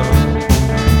licking,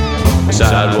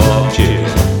 sidewalk chicken.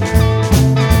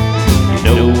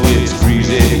 It's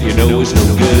greasy, it's no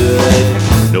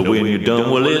good. Know when you're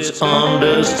done, well, it's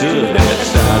understood. That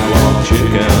sidewalk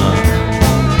chicken.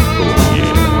 Oh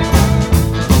yeah.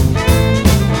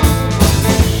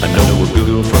 I know a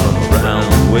girl from around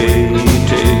the way.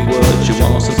 Take what she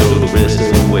wants and throw the rest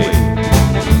away.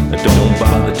 Don't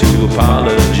bother to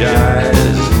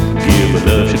apologize. Give her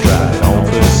love, she tried on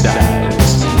first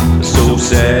size. So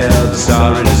sad,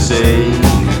 sorry to say,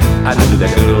 I knew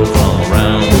that girl from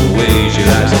around the way. She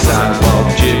likes a sidewalk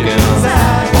chicken.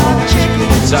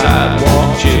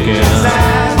 Sidewalk chicken.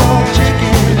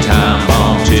 Time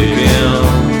bomb chicken.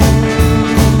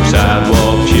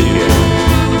 Sidewalk chicken.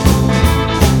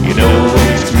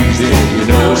 It's greasy, it's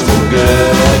no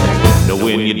good. Know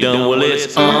when you're done, well,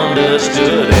 it's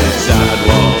understood. That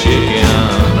sidewalk chicken.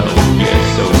 Oh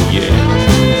yes, oh yeah.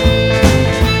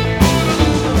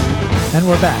 And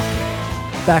we're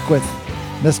back with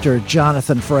Mr.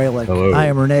 Jonathan Froelich. Hello. I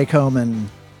am Renee Coman,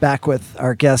 back with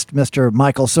our guest, Mr.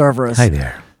 Michael Cerveris. Hi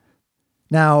there.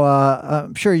 Now,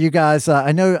 I'm sure you guys,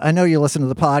 I know you listen to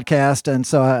the podcast, and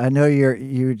so I know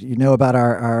you know about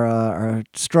our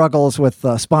struggles with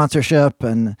sponsorship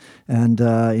and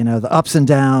the ups and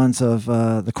downs of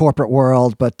the corporate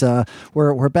world. But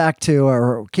we're back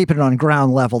to keeping it on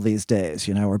ground level these days.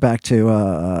 We're back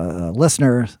to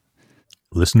listener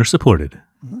supported.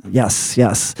 Yes.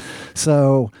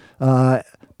 So, but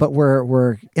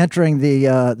we're entering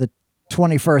the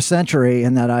 21st century,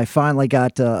 in that I finally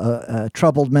got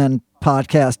Troubled Men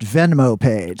Podcast Venmo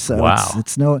page. So Wow.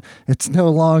 it's no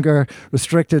longer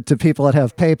restricted to people that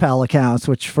have PayPal accounts,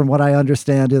 which from what I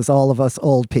understand is all of us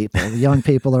old people. The young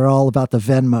people are all about the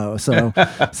Venmo. So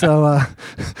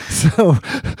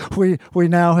we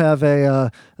now have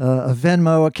a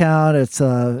Venmo account. It's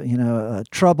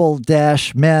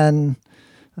Trouble-Men.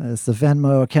 It's the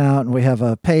Venmo account, and we have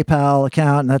a PayPal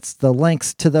account, and that's the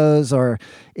links to those are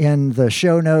in the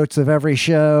show notes of every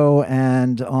show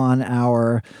and on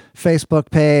our Facebook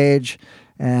page.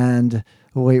 And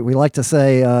we like to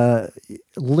say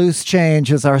Loose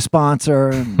Change is our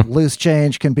sponsor. Loose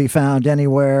Change can be found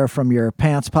anywhere from your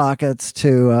pants pockets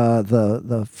to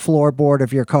the floorboard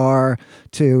of your car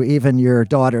to even your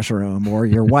daughter's room or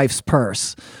your wife's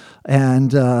purse.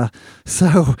 And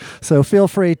so feel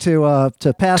free to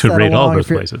pass To that rate along. all those if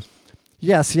you're- places.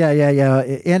 Yes, yeah.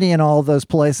 Any and all of those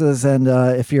places. And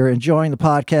if you're enjoying the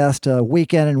podcast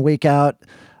week in and week out,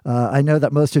 I know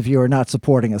that most of you are not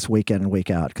supporting us week in and week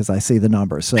out because I see the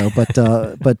numbers. So,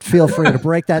 but feel free to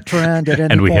break that trend at any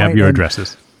point. And we have your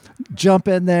addresses. Jump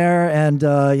in there and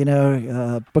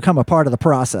become a part of the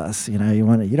process. You don't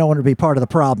want to be part of the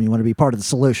problem. You want to be part of the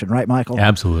solution, right, Michael?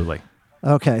 Absolutely.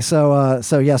 Okay, so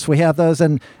yes, we have those,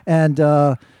 and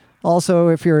also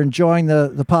if you're enjoying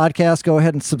the podcast, go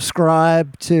ahead and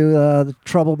subscribe to the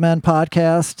Troubled Men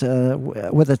podcast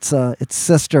with its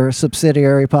sister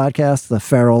subsidiary podcast, the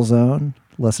Feral Zone,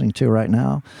 listening to right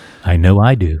now. I know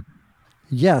I do.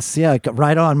 Yes, yeah,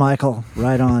 right on, Michael,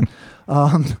 right on.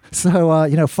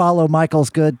 Follow Michael's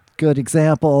good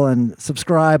example and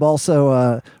subscribe.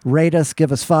 Also, rate us,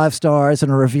 give us 5 stars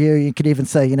and a review. You could even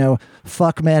say,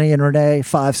 fuck Manny and Renee,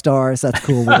 5 stars. That's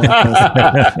cool. We like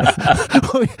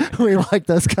those. we like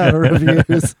those kind of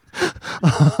reviews.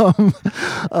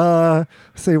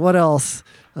 See what else?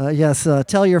 Yes,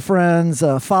 tell your friends.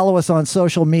 Follow us on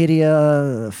social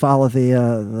media. Follow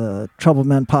the Troubled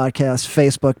Men podcast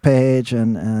Facebook page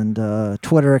and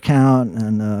Twitter account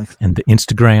and And the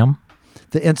Instagram.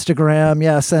 the Instagram,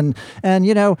 yes, and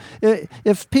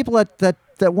if people that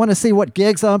want to see what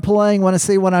gigs I'm playing, want to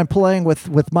see when I'm playing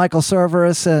with Michael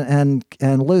Cerverus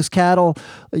and Loose Cattle,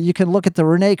 you can look at the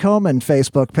Renee Coman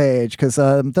Facebook page because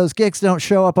those gigs don't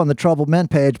show up on the Troubled Men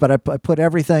page, but I put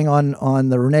everything on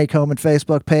the Renee Coman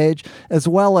Facebook page as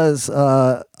well as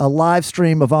a live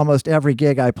stream of almost every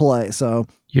gig I play. So.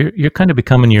 You're kind of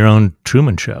becoming your own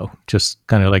Truman Show. Just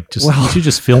kind of like you should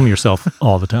just film yourself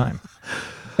all the time.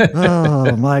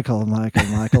 Oh, Michael!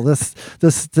 This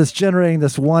generating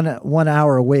this one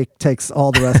hour a week takes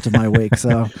all the rest of my week.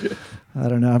 So I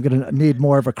don't know. I'm going to need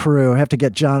more of a crew. I have to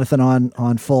get Jonathan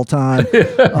on full time.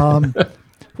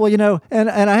 Well, and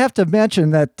I have to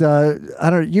mention that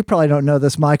you probably don't know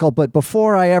this, Michael, but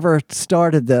before I ever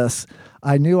started this,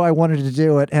 I knew I wanted to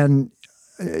do it, and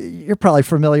you're probably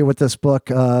familiar with this book,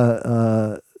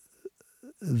 The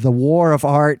War of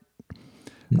Art.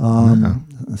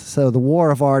 So the War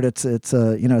of Art, it's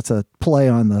a play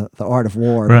on the art of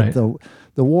war. Right. But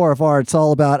the War of Art, it's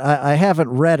all about. I haven't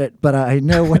read it, but I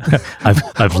know what.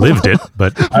 I've lived it,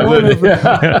 but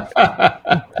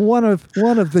one of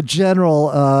the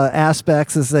general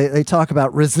aspects is they talk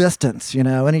about resistance.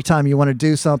 Anytime you want to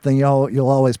do something, you'll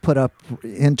always put up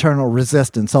internal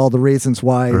resistance. All the reasons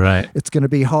why Right. it's going to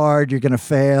be hard, you're going to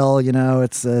fail.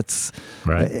 It's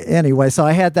Right. Anyway. So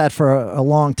I had that for a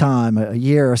long time, a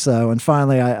year or so, and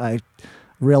finally I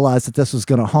realized that this was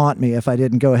going to haunt me if I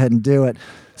didn't go ahead and do it.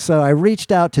 So I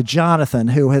reached out to Jonathan,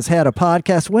 who has had a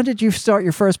podcast. When did you start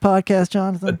your first podcast,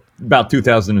 Jonathan? About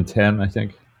 2010, I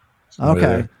think. Somewhere Okay.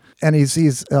 there. And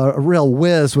he's a real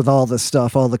whiz with all this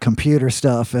stuff, all the computer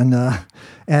stuff,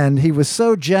 and he was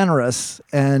so generous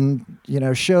and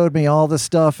showed me all this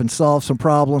stuff and solved some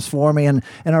problems for me. And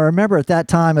I remember at that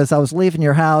time, as I was leaving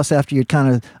your house after you'd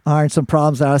kind of ironed some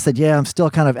problems out, I said, "Yeah, I'm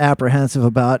still kind of apprehensive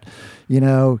about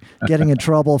getting in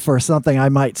trouble for something I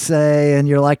might say." And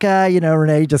you're like,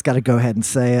 Renee, you just got to go ahead and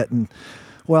say it. And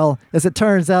well, as it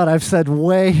turns out, I've said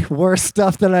way worse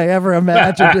stuff than I ever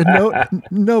imagined, and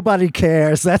nobody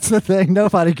cares. That's the thing.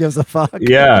 Nobody gives a fuck.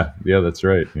 Yeah, that's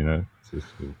right.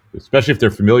 Especially if they're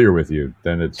familiar with you,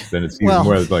 then it's even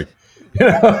more like.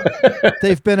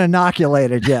 They've been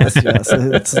inoculated. Yes.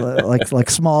 It's like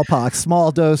smallpox,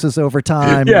 small doses over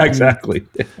time. Yeah, exactly.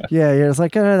 Yeah, it's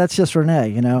like, that's just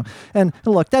Renee, And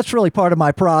look, that's really part of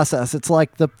my process. It's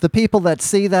like the people that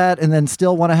see that and then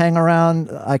still want to hang around,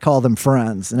 I call them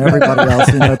friends, and everybody else,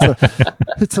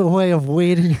 it's a way of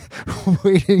weeding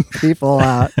people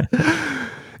out.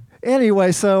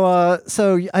 Anyway, so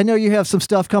I know you have some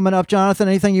stuff coming up, Jonathan.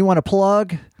 Anything you want to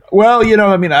plug? Well,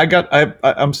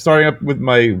 I'm starting up with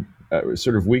my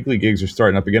sort of weekly gigs are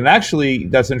starting up again. And actually,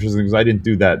 that's interesting because I didn't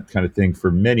do that kind of thing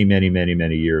for many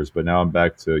years. But now I'm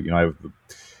back to, I have the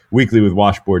weekly with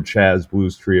Washboard Chaz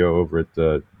Blues Trio over at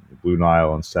the Blue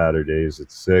Nile on Saturdays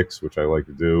at 6, which I like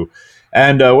to do.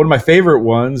 And one of my favorite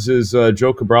ones is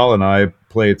Joe Cabral and I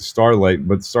play at the Starlight,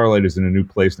 but Starlight is in a new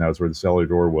place now. It's where the Cellar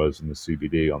Door was in the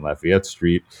CBD on Lafayette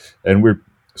Street. And we're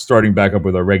starting back up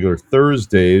with our regular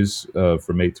Thursdays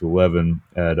from 8 to 11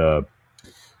 at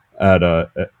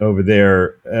over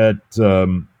there at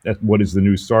what is the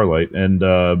new Starlight. And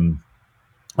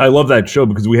I love that show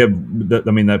because we have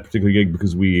that particular gig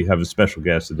because we have a special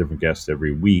guest, a different guest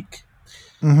every week.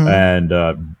 Mm-hmm.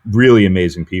 And really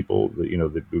amazing people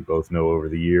that we both know over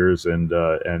the years, and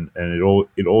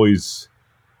it always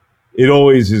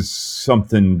is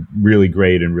something really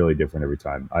great and really different every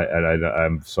time.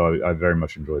 I very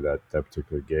much enjoy that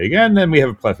particular gig. And then we have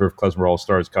a plethora of Klezmer All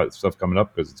Stars stuff coming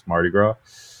up because it's Mardi Gras.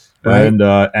 Right. And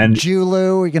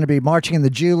Julu, we're going to be marching in the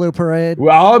Julu parade.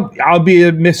 Well, I'll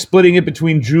be splitting it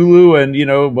between Julu and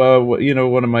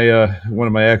one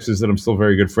of my exes that I'm still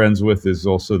very good friends with is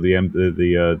also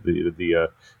the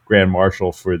Grand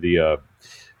Marshal for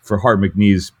Hart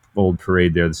McNee's old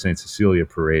parade there, the St. Cecilia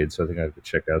parade. So I think I have to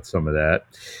check out some of that.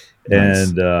 Nice.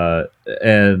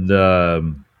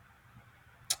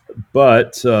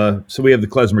 So we have the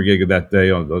Klezmer gig of that day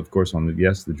of course the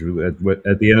Julu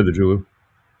at the end of the Julu.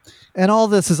 And all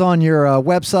this is on your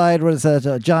website. What is that?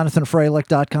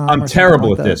 JonathanFralick.com. I'm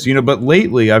terrible at this, but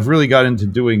lately I've really got into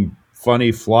doing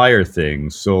funny flyer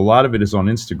things. So a lot of it is on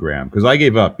Instagram because I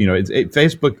gave up.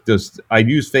 Facebook I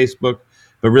use Facebook,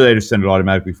 but really I just send it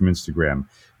automatically from Instagram.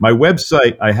 My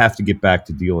website, I have to get back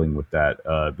to dealing with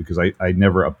that because I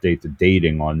never update the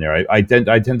dating on there. I tend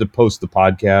to post the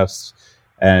podcasts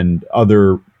and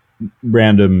other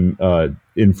random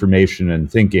information and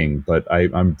thinking, but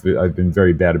I've been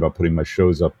very bad about putting my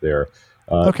shows up there.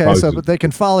 But they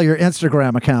can follow your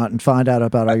Instagram account and find out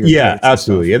about all your dates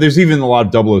absolutely. Yeah, there's even a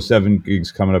lot of 007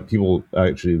 gigs coming up. People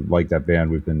actually like that band.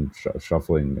 We've been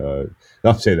shuffling.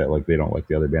 Not to say that like they don't like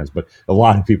the other bands, but a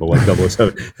lot of people like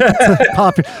 007.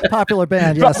 Popular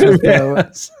band, yes.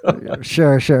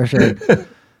 Sure. So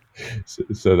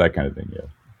that kind of thing, yeah.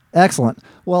 Excellent.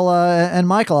 Well, and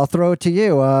Michael, I'll throw it to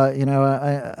you. I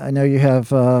know you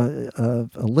have a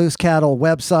Loose Cattle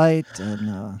website.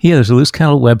 And, there's a Loose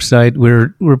Cattle website.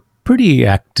 We're pretty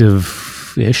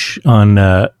active-ish on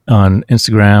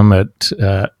Instagram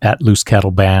at Loose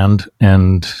Cattle Band,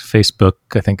 and Facebook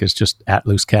I think is just at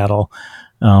Loose Cattle.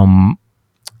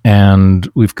 And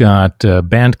we've got a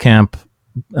Bandcamp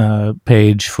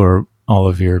page for all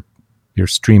of your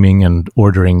streaming and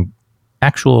ordering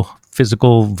actual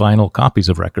physical vinyl copies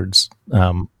of records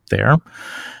there,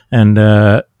 and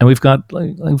we've got a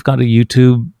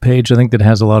YouTube page I think that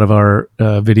has a lot of our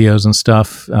videos and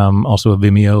stuff. Also a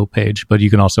Vimeo page, but you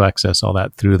can also access all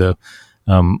that through the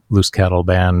Loose Cattle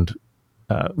Band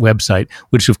website.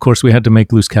 Which of course we had to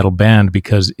make Loose Cattle Band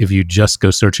because if you just go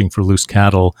searching for Loose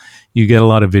Cattle, you get a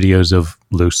lot of videos of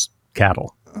loose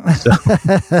cattle. So,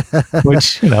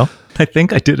 which I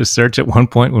think I did a search at one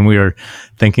point when we were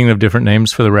thinking of different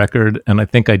names for the record, and I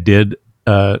think I did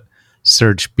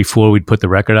search before we'd put the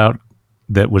record out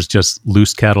that was just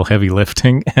Loose Cattle Heavy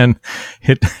Lifting, and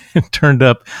it turned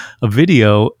up a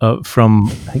video from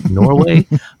I think Norway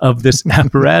of this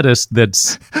apparatus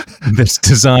that's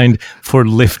designed for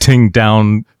lifting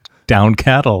down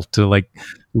cattle to like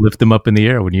lift them up in the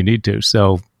air when you need to.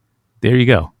 So there you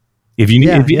go. If you need,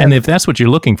 and if that's what you're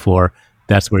looking for,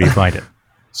 that's where you find it.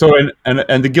 So,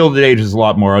 and the Gilded Age is a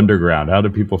lot more underground. How do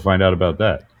people find out about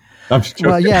that? I'm just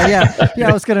joking. Well, yeah.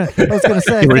 I was gonna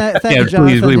say. Thank you,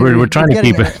 Jonathan. We're trying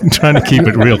to keep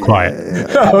it real quiet.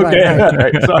 Okay,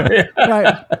 right. Sorry.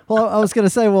 Right. Well, I was gonna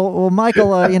say. Well,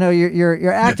 Michael,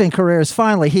 your acting career is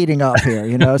finally heating up here.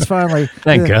 It's finally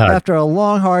thank God after a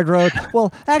long hard road.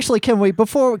 Well, actually, can we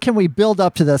build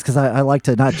up to this because I like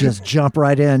to not just jump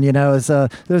right in.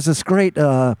 There's this great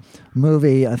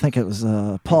movie. I think it was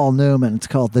Paul Newman. It's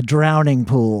called The Drowning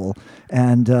Pool,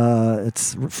 and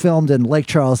it's filmed in Lake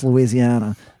Charles,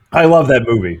 Louisiana. I love that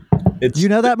movie. You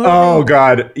know that movie? Oh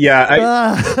God,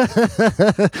 yeah.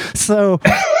 So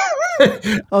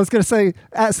I was going to say,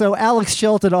 so Alex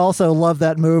Chilton also loved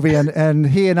that movie, and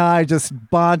he and I just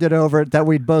bonded over it that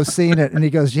we'd both seen it. And he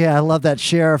goes, "Yeah, I love that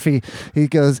sheriff." He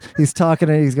goes, he's talking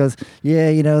and he goes,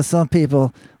 "Yeah, some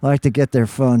people like to get their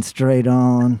fun straight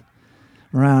on.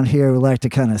 Around here, we like to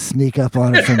kind of sneak up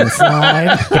on it from the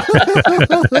side."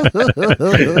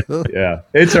 Yeah,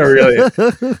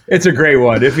 it's a great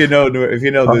one. If you know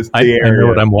this, I know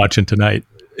what I'm watching tonight.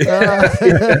 Yeah,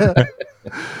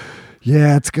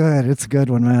 it's good. It's a good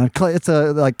one, man. It's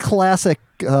a classic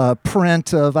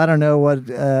print of, I don't know what,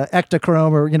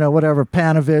 Ektachrome or, whatever,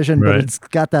 Panavision, Right. but it's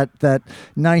got that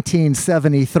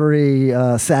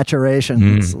 1973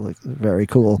 saturation. It's like very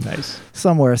cool. Nice.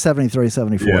 Somewhere, 73,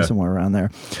 74, Yeah. somewhere around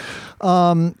there.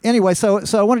 Anyway, so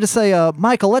I wanted to say,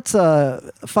 Michael, let's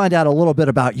find out a little bit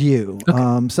about you.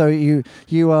 So you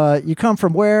come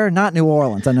from where? Not New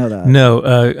Orleans, I know that.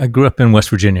 No, I grew up in West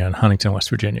Virginia, in Huntington, West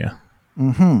Virginia.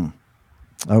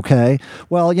 Okay.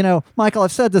 Well, Michael,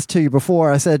 I've said this to you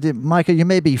before. I said, Michael, you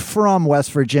may be from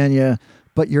West Virginia,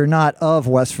 but you're not of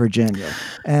West Virginia.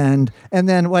 And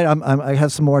then wait, I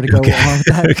have some more to go along with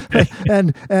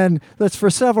that. And that's for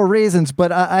several reasons.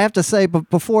 But I have to say, but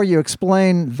before you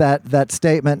explain that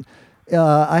statement,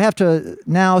 I have to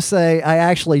now say I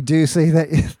actually do see that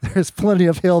there's plenty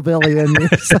of hillbilly in you.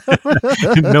 So,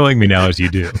 Knowing me now as you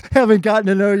do. having gotten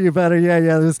to know you better,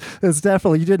 there's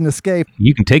definitely, you didn't escape.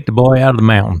 You can take the boy out of the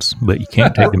mountains, but you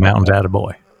can't take the mountains out of the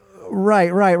boy.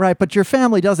 Right. But your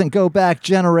family doesn't go back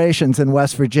generations in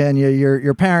West Virginia.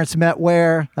 Your parents met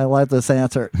where? I love this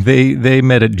answer. They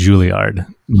met at Juilliard.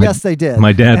 Yes, they did.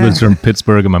 My dad was from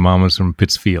Pittsburgh and my mom was from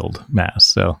Pittsfield, Mass.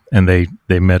 So, and they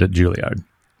met at Juilliard.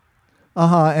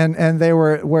 And they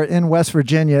were in West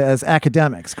Virginia as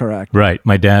academics, correct? Right.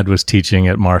 My dad was teaching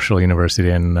at Marshall University,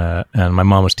 and my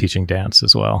mom was teaching dance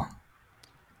as well.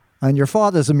 And your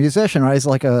father's a musician, right? He's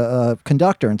like a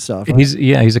conductor and stuff. Right?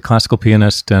 He's a classical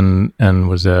pianist and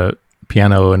was a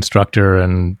piano instructor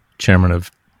and chairman of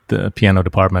the piano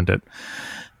department at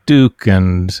Duke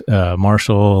and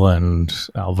Marshall and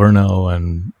Alverno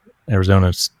and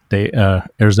Arizona State,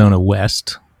 Arizona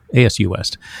West, ASU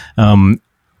West,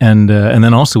 and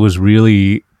then also was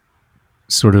really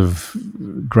sort of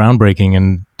groundbreaking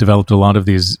and developed a lot of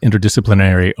these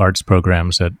interdisciplinary arts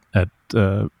programs at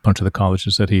a bunch of the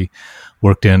colleges that he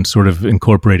worked in, sort of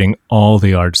incorporating all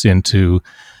the arts into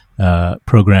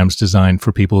programs designed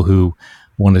for people who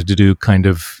wanted to do kind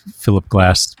of Philip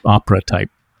Glass opera type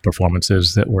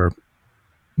performances that were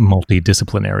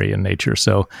multidisciplinary in nature.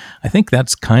 So I think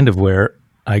that's kind of where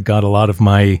I got a lot of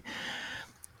my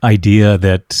idea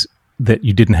that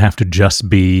you didn't have to just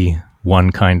be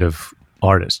one kind of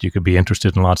artist. You could be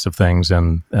interested in lots of things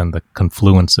and the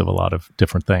confluence of a lot of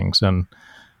different things. And,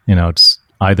 it's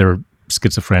either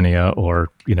schizophrenia or,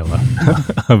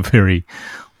 a very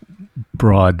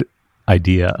broad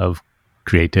idea of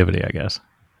creativity, I guess.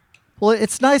 Well,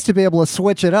 it's nice to be able to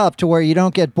switch it up to where you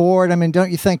don't get bored. I mean,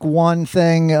 don't you think one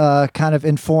thing kind of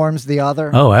informs the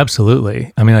other? Oh,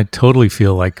 absolutely. I mean, I totally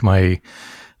feel like my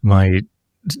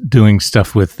doing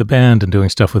stuff with the band and doing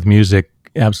stuff with music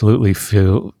absolutely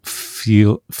fuels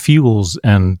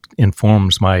and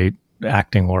informs my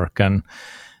acting work and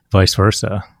vice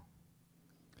versa.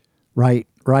 Right.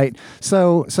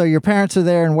 So your parents are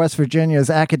there in West Virginia as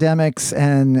academics,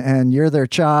 and you're their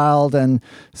child, and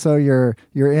so you're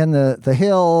in the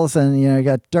hills, and you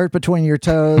got dirt between your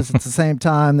toes. At the same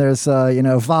time, there's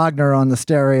Wagner on the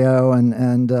stereo,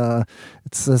 and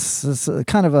it's this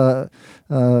kind of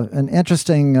an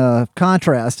interesting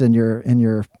contrast in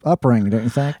your upbringing, don't you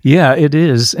think? Yeah, it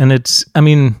is, and it's. I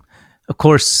mean, of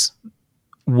course,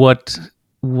 what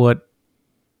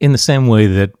in the same way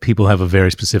that people have a very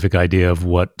specific idea of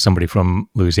what somebody from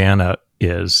Louisiana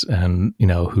is and,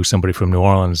 who somebody from New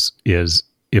Orleans is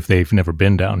if they've never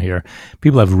been down here,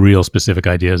 people have real specific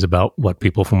ideas about what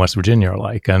people from West Virginia are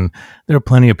like. And there are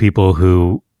plenty of people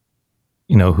who,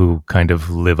 who kind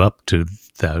of live up to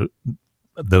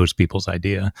those people's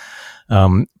idea.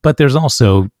 But there's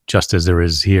also, just as there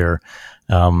is here,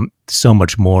 so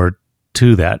much more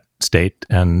to that state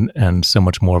and so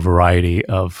much more variety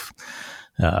of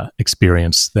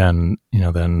experience than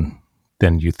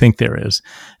you think there is.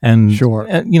 And sure.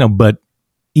 But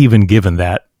even given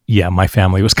that, yeah, my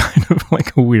family was kind of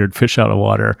like a weird fish out of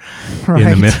water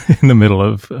Right. in the middle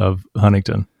of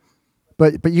Huntington.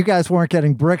 But you guys weren't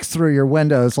getting bricks through your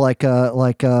windows like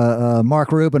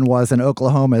Mark Rubin was in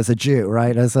Oklahoma as a Jew,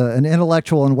 right? As an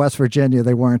intellectual in West Virginia,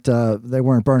 they weren't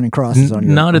burning crosses on you.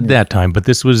 Not at that time, but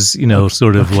this was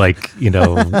sort of like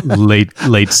late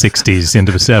 60s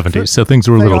into the 70s, so things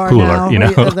were a little cooler.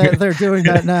 Now. They're doing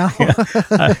that now.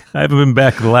 I haven't been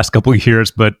back the last couple of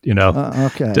years, but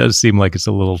okay. It does seem like it's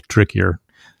a little trickier.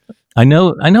 I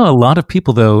know a lot of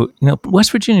people though.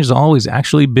 West Virginia's always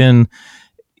actually been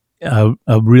a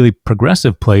really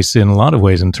progressive place in a lot of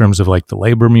ways in terms of like the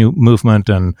labor movement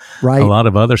and right. a lot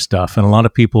of other stuff. And a lot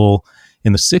of people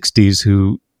in the 60s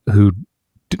who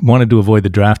wanted to avoid the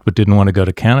draft but didn't want to go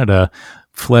to Canada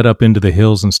fled up into the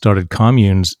hills and started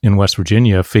communes in West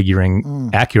Virginia, figuring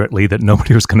accurately that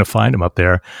nobody was going to find them up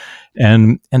there.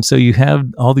 And so you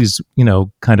have all these,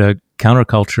 kind of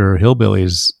counterculture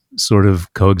hillbillies sort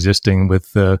of coexisting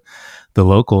with the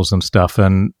locals and stuff.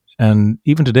 And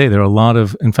even today, there are a lot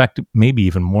of, in fact, maybe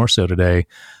even more so today,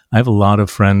 I have a lot of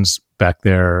friends back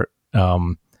there,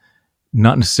 not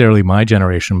necessarily my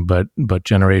generation, but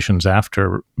generations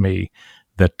after me,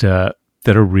 that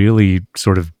are really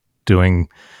sort of doing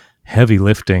heavy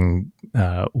lifting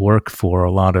work for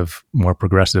a lot of more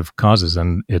progressive causes,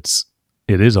 and it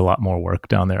is a lot more work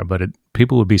down there. But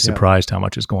people would be surprised how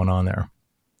much is going on there.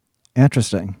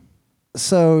 Interesting.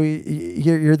 So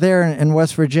you're there in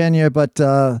West Virginia, but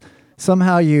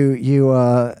somehow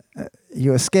you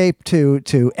escaped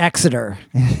to Exeter.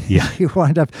 Yeah. You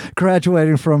wind up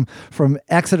graduating from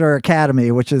Exeter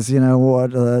Academy, which is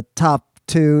the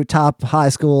top high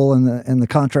school in the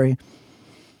country.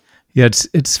 Yeah,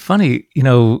 it's funny.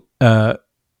 I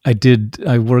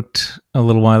worked a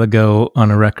little while ago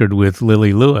on a record with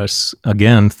Lily Lewis,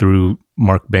 again through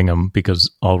Mark Bingham,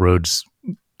 because all roads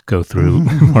go through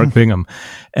Mark Bingham,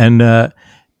 and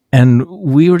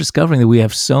we were discovering that we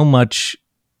have so much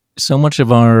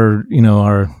of our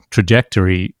our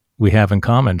trajectory we have in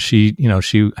common. She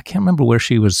I can't remember where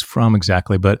she was from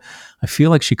exactly, but I feel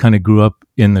like she kind of grew up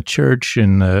in the church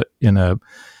in a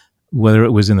whether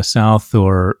it was in the South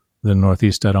or the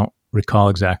Northeast, I don't recall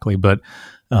exactly, but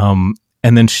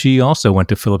and then she also went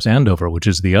to Phillips Andover, which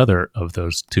is the other of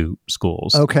those two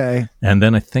schools. Okay. And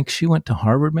then I think she went to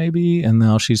Harvard maybe, and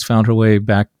now she's found her way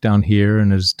back down here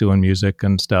and is doing music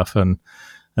and stuff. And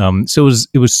so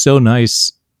it was so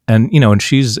nice. And and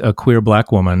she's a queer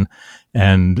Black woman,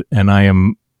 and I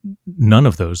am none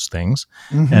of those things.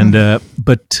 Mm-hmm. And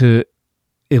but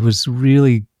it was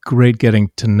really great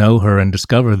getting to know her and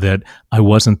discover that I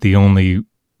wasn't the only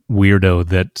weirdo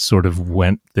that sort of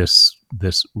went this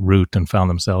route and found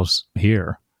themselves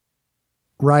here.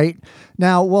 Right.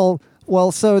 Now,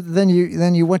 well, so then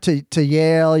you went to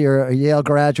Yale. You're a Yale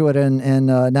graduate, and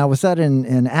now was that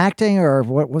in acting, or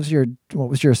what was your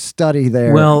study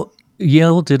there? Well,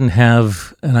 Yale didn't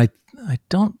have, and I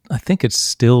think it's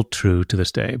still true to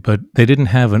this day, but they didn't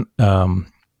have an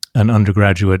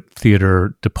undergraduate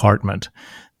theater department.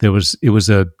 It was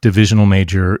a divisional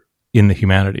major in the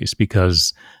humanities,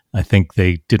 because I think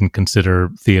they didn't consider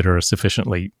theater a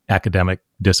sufficiently academic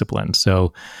discipline.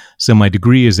 So my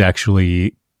degree is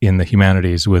actually in the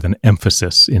humanities with an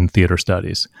emphasis in theater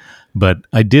studies. But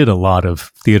I did a lot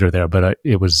of theater there, but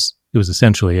it was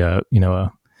essentially a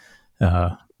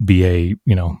BA,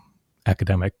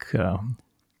 academic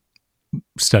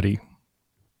study.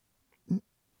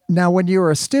 Now, when you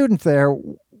were a student there,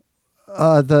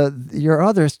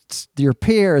 your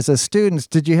peers as students,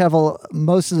 did you have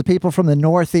most of the people from the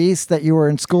Northeast that you were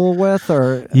in school with,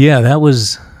 or? Yeah, that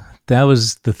was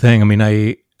the thing. I mean,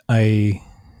 I'm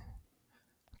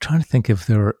trying to think if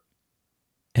there were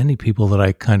any people that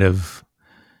I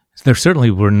there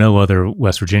certainly were no other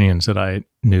West Virginians that I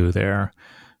knew there.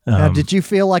 Now, did you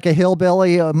feel like a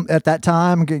hillbilly at that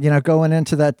time? Going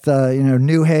into that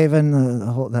New Haven,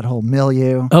 that whole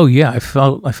milieu. Oh yeah, I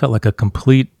felt like a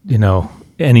complete.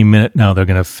 Any minute now they're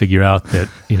going to figure out that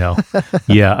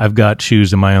yeah, I've got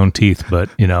shoes in my own teeth,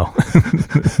 but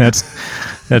that's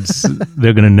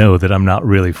they're going to know that I'm not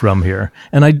really from here.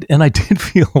 And I did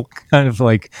feel kind of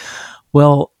like,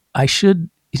 well, I should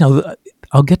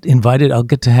I'll get invited. I'll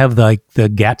get to have the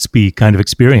Gatsby kind of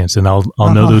experience, and I'll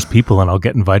know those people, and I'll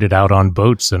get invited out on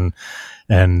boats and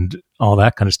all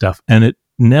that kind of stuff. And it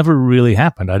never really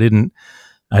happened. I didn't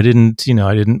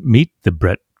meet the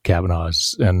Brett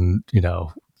Kavanaughs and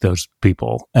those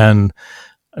people. And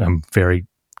I'm very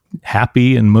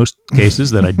happy in most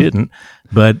cases that I didn't.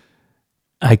 But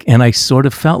I sort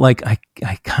of felt like I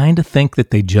kind of think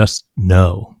that they just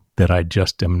know that I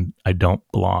don't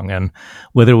belong. And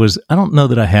whether it was, I don't know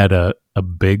that I had a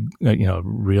big,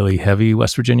 really heavy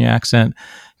West Virginia accent,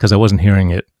 because I wasn't hearing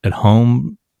it at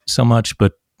home so much,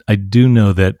 but I do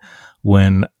know that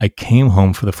when I came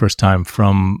home for the first time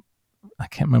from, I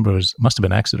can't remember, it must have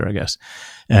been Exeter, I guess,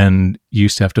 and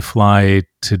used to have to fly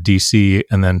to DC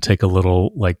and then take a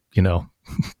little,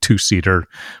 2-seater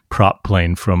prop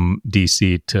plane from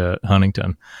DC to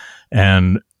Huntington.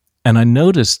 And I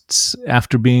noticed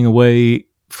after being away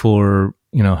for,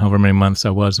 however many months I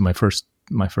was in my first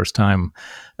time,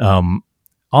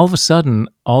 all of a sudden,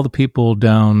 all the people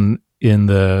down in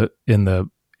the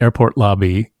airport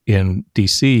lobby in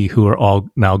DC who are all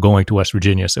now going to West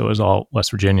Virginia, so it was all West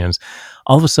Virginians,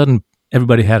 all of a sudden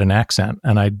everybody had an accent,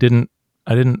 and I didn't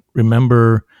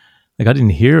remember, I didn't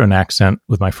hear an accent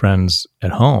with my friends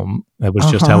at home. That was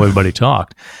just how everybody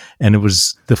talked. And it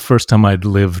was the first time I'd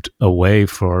lived away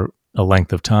for a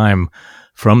length of time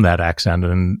from that accent.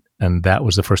 that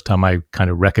was the first time I kind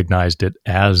of recognized it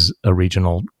as a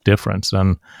regional difference.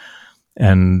 And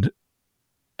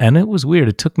it was weird.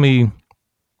 It took me,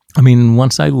 I mean,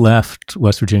 once I left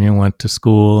West Virginia and went to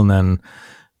school, and then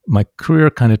my career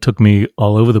kind of took me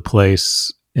all over the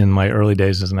place in my early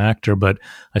days as an actor, but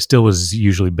I still was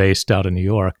usually based out in New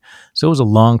York. So it was a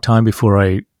long time before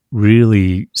I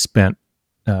really spent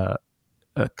a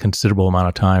considerable amount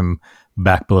of time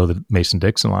back below the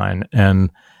Mason-Dixon line. And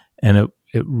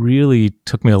it really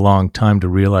took me a long time to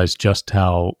realize just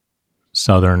how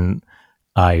Southern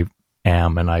I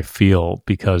am and I feel,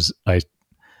 because I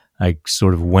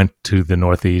sort of went to the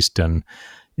Northeast and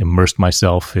immersed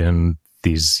myself in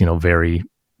these, very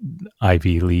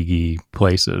Ivy League-y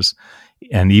places.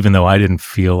 And even though I didn't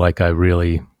feel like I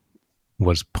really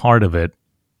was part of it,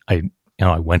 I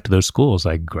went to those schools.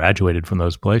 I graduated from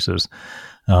those places.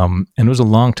 And it was a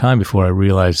long time before I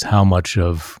realized how much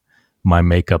of my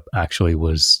makeup actually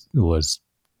was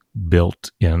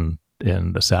built in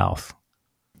the South.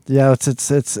 Yeah,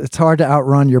 it's hard to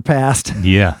outrun your past.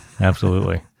 Yeah,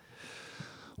 absolutely.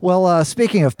 Well,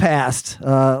 speaking of past,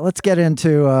 let's get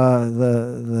into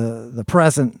the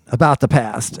present about the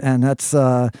past, and that's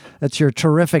your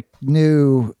terrific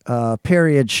new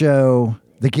period show,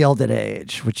 The Gilded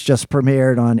Age, which just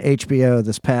premiered on HBO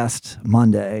this past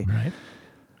Monday. Right.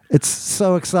 It's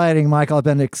so exciting, Michael. I've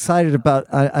been excited about.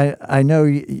 I know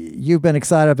you've been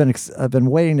excited. I've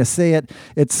been waiting to see it.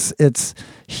 It's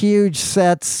huge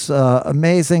sets,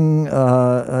 amazing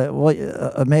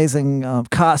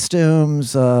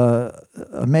costumes,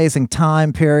 amazing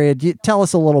time period. Tell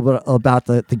us a little bit about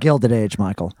the Gilded Age,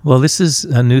 Michael. Well, this is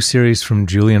a new series from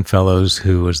Julian Fellows,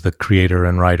 who was the creator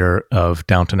and writer of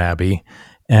Downton Abbey,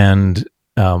 and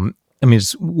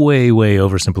it's way, way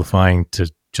oversimplifying to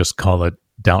just call it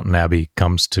Downton Abbey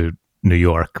Comes to New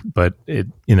York, but it,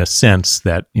 in a sense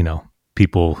that,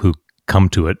 people who come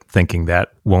to it thinking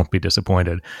that won't be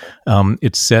disappointed.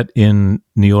 It's set in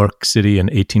New York City in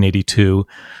 1882,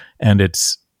 and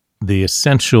it's the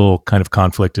essential kind of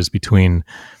conflict is between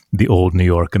the old New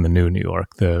York and the new New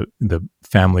York, the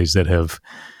families that have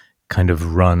kind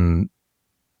of run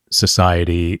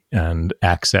society and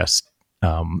access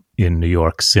in New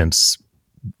York since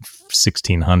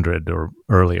 1600 or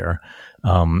earlier,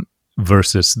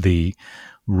 versus the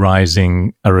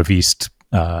rising Arabist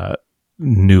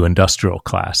new industrial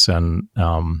class. And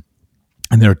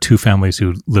there are two families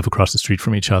who live across the street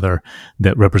from each other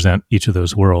that represent each of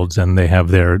those worlds, and they have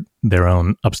their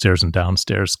own upstairs and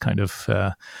downstairs kind of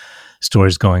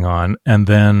stories going on. And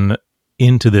then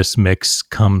into this mix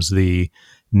comes the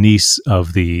niece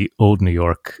of the old New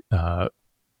York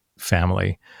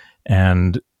family,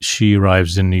 and she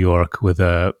arrives in New York with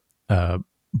a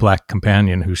Black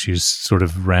companion who she's sort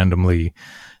of randomly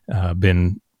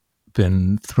been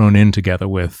thrown in together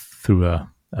with through a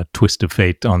twist of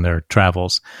fate on their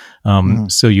travels.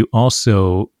 So you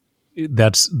also,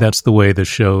 that's the way the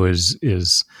show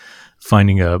is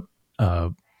finding a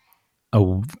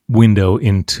window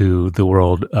into the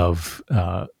world of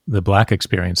the Black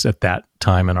experience at that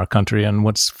time in our country. And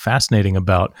what's fascinating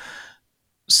about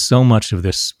so much of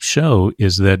this show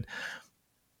is that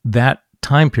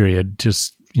time period,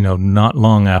 just not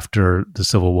long after the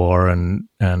Civil War, and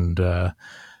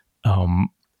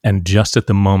just at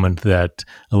the moment that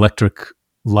electric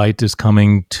light is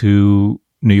coming to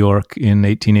New York in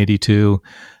 1882,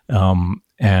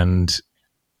 and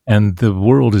the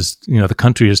world is, the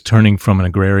country is turning from an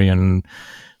agrarian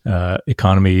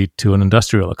economy to an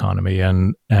industrial economy,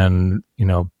 and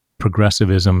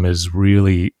progressivism is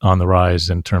really on the rise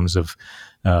in terms of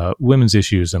women's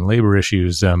issues and labor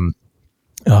issues.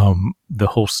 The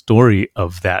whole story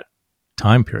of that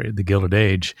time period, the Gilded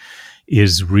Age,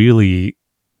 is really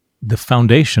the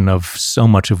foundation of so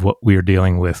much of what we are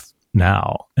dealing with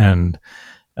now. And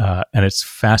it's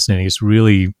fascinating. It's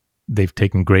really, they've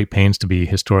taken great pains to be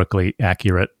historically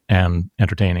accurate and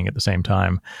entertaining at the same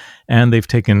time. And they've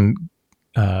taken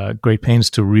great pains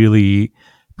to really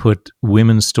put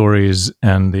women's stories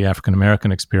and the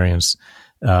African-American experience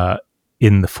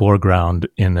in the foreground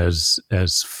in as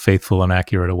faithful and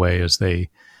accurate a way as they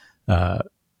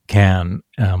can,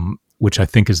 which I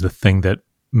think is the thing that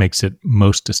makes it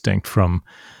most distinct from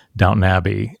Downton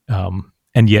Abbey.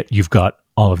 And yet you've got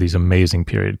all of these amazing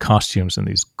period costumes and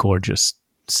these gorgeous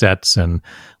sets, and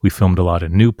we filmed a lot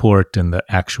in Newport and the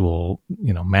actual,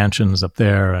 mansions up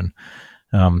there, and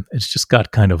it's just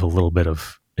got kind of a little bit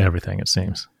of everything, it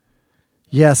seems.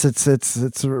 Yes,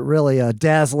 it's really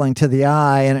dazzling to the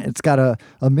eye, and it's got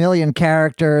a million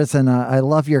characters. And I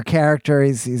love your character.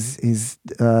 He's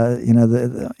in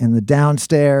the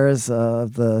downstairs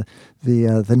of the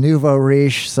nouveau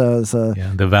riche. So it's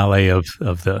the valet of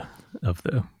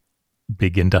the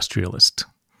big industrialist.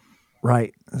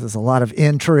 Right. There's a lot of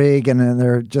intrigue, and then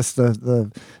they're just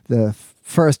the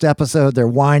first episode. They're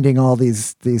winding all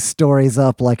these stories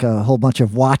up like a whole bunch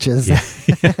of watches. Yeah.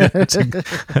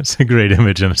 That's a great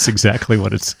image, and it's exactly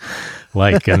what it's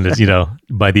like. And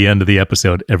by the end of the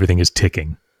episode, everything is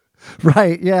ticking.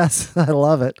 Right. Yes, I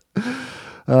love it.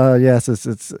 Yes,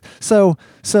 it's so.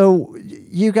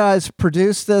 You guys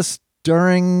produced this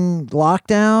during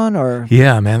lockdown, or?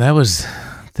 Yeah, man,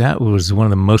 that was one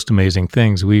of the most amazing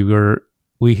things. I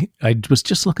was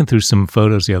just looking through some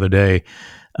photos the other day.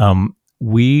 The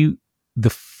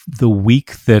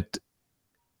week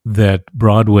that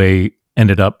Broadway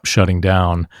ended up shutting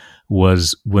down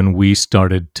was when we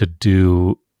started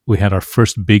to we had our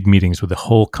first big meetings with the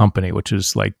whole company, which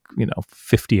is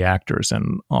 50 actors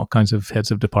and all kinds of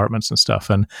heads of departments and stuff.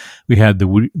 And we had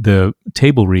the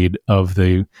table read of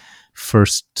the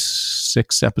first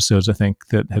 6 episodes, I think,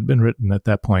 that had been written at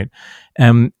that point.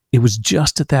 And it was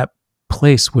just at that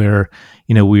place where,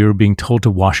 we were being told to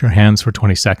wash our hands for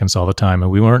 20 seconds all the time.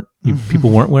 And people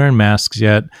weren't wearing masks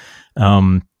yet.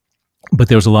 But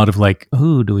there was a lot of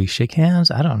do we shake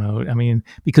hands? I don't know. I mean,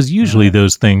 because usually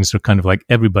those things are kind of like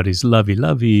everybody's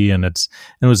lovey-lovey, and it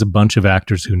was a bunch of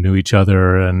actors who knew each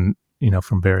other and,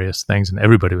 from various things, and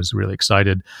everybody was really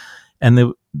excited. And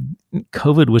the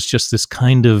COVID was just this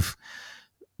kind of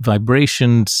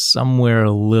vibration somewhere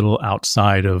a little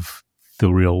outside of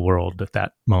the real world at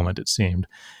that moment, it seemed.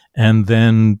 And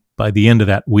then by the end of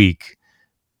that week,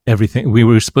 we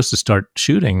were supposed to start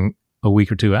shooting a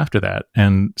week or two after that,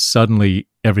 and suddenly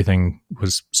everything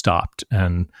was stopped.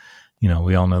 And,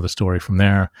 we all know the story from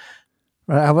there.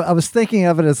 I was thinking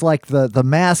of it as like the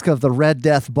mask of the Red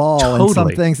Death Ball. Totally. And some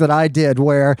things that I did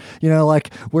where,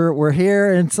 we're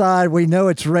here inside, we know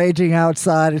it's raging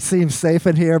outside, it seems safe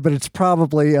in here, but it's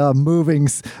probably moving,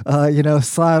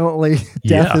 silently.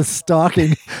 Death is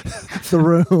stalking the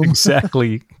room.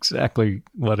 Exactly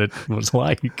what it was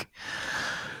like.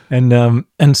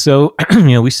 And so,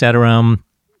 we sat around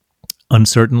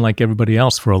uncertain like everybody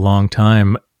else for a long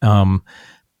time.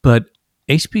 But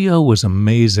HBO was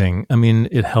amazing. I mean,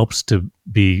 it helps to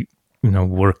be,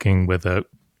 working with a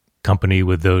company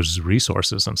with those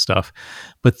resources and stuff.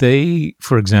 But they,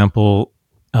 for example,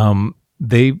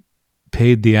 they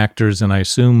paid the actors, and I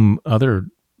assume other,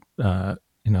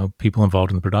 people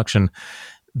involved in the production,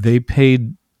 they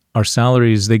paid our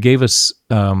salaries. They gave us,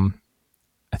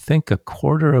 I think, a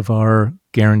quarter of our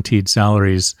guaranteed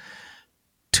salaries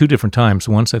 2 different times.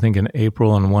 Once, I think, in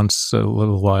April, and once a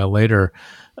little while later,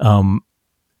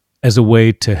 as a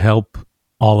way to help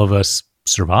all of us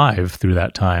survive through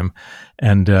that time,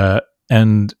 and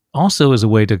also as a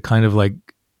way to kind of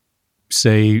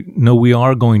say, no, we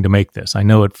are going to make this. I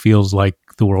know it feels like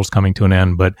the world's coming to an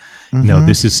end, but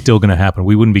this is still going to happen.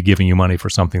 We wouldn't be giving you money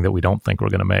for something that we don't think we're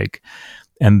going to make,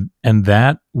 and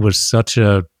that was such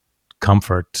a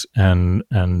comfort and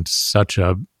such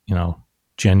a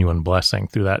genuine blessing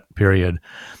through that period.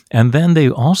 And then they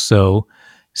also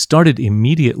started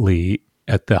immediately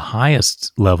at the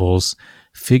highest levels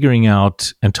figuring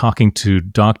out and talking to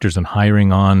doctors and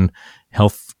hiring on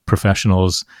health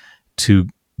professionals to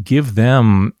give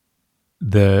them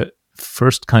the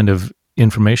first kind of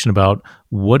information about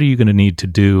what are you going to need to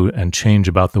do and change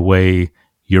about the way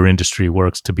your industry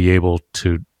works to be able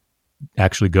to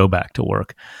actually go back to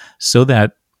work, so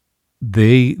that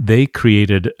they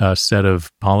created a set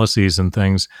of policies and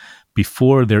things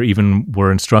before there even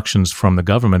were instructions from the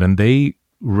government. And they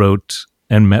wrote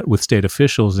and met with state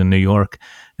officials in New York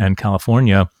and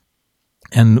California.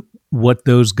 And what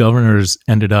those governors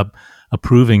ended up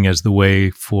approving as the way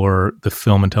for the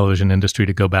film and television industry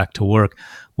to go back to work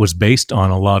was based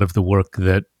on a lot of the work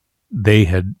that they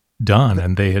had done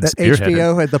and they had spearheaded.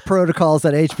 HBO had the protocols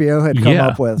that HBO had come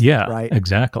up with. Yeah, right.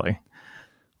 Exactly.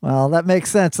 Well, that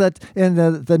makes sense. That in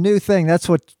the new thing, that's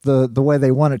what the way they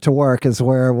want it to work is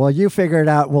where, well, you figure it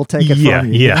out, we'll take it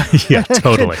from you. Yeah,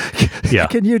 totally.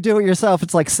 Can you do it yourself?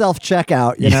 It's like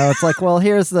self-checkout, It's like, well,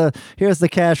 here's the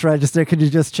cash register. Can you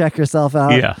just check yourself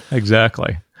out? Yeah,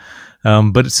 exactly.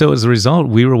 But so as a result,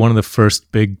 we were one of the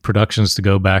first big productions to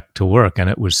go back to work, and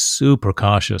it was super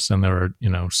cautious, and there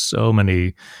were, so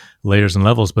many layers and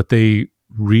levels, but they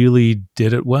really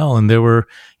did it well. And there were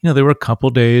a couple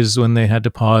days when they had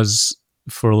to pause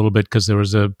for a little bit because there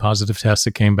was a positive test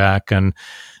that came back,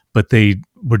 but they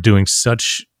were doing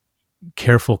such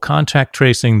careful contact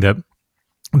tracing that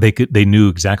they knew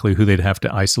exactly who they'd have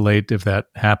to isolate if that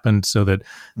happened, so that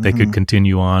they could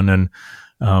continue on. And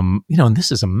and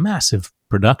this is a massive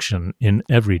production in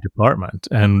every department,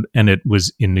 and it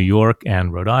was in New York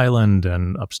and Rhode Island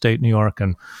and upstate New York,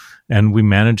 and we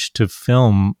managed to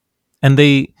film, and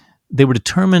they were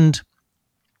determined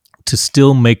to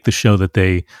still make the show that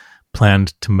they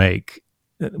planned to make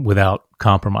without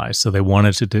compromise. So they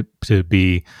wanted it to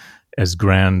be as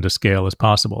grand a scale as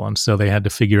possible, and so they had to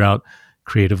figure out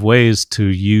creative ways to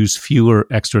use fewer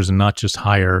extras and not just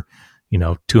hire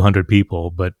 200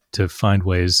 people, but to find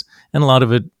ways, and a lot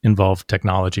of it involved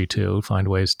technology too, find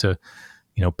ways to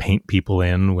paint people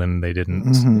in when they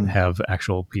didn't have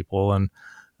actual people. And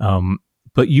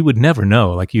but you would never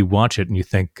know. Like, you watch it and you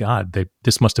think, God,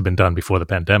 this must have been done before the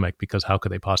pandemic, because how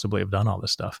could they possibly have done all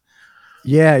this stuff?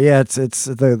 Yeah, it's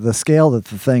the scale that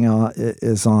the thing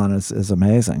is on is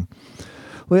amazing.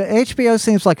 Well, HBO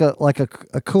seems like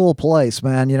a cool place,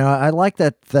 man. I like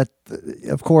that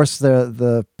of course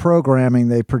the programming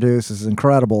they produce is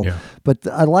incredible, but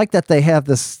I like that they have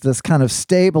this kind of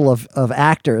stable of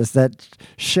actors that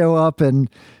show up and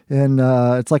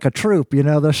it's like a troupe,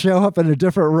 they'll show up in a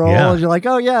different role, and you're like,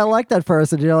 oh yeah, I like that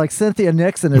person. Like Cynthia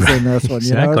Nixon is in this one.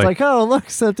 Exactly. It's like, oh look,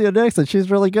 Cynthia Nixon, she's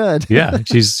really good. Yeah,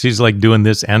 she's like doing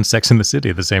this and Sex in the City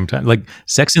at the same time, like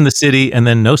Sex in the City and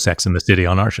then no Sex in the City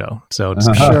on our show. So it's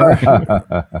sure.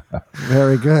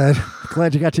 Very good.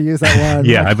 Glad you got to use that line.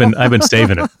 Yeah, I've been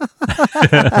saving it.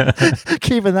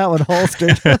 Keeping that one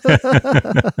holstered.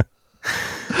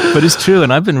 But it's true,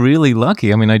 and I've been really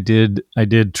lucky. I mean, I did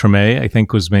Treme, I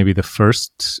think was maybe the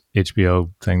first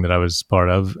HBO thing that I was part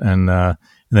of, and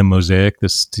then Mosaic,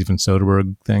 this Steven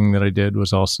Soderbergh thing that I did,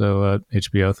 was also a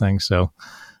HBO thing. So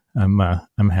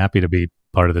I'm happy to be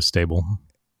part of this stable.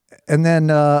 And then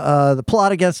the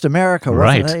Plot Against America,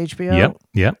 wasn't that HBO?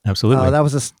 Yep, absolutely.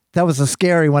 That was a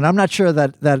scary one. I'm not sure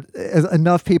that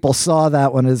enough people saw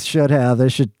that one as should have. They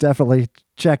should definitely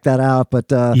check that out. But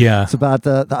it's about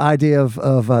the idea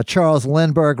of Charles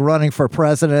Lindbergh running for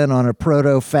president on a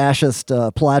proto-fascist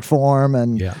platform,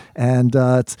 and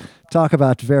it's talk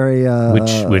about very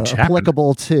which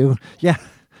applicable happened.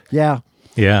 To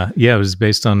Yeah, it was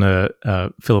based on a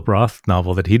Philip Roth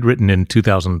novel that he'd written in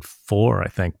 2004, I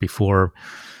think, before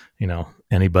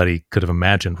anybody could have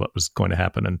imagined what was going to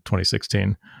happen in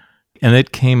 2016. And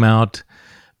it came out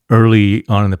early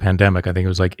on in the pandemic. I think it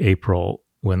was like April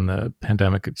when the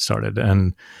pandemic had started,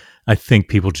 and I think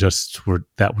people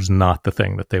that was not the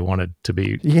thing that they wanted to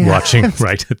be watching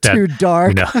right at that. Too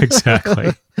dark.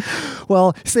 Exactly.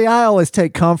 Well, see, I always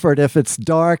take comfort if it's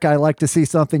dark. I like to see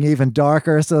something even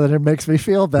darker so that it makes me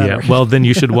feel better. Yeah, well, then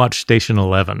you should watch Station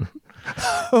 11.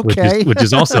 Okay. which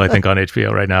is also, I think, on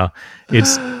HBO right now.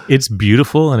 It's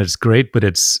beautiful and it's great, but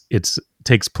it's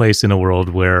takes place in a world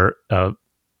where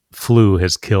flu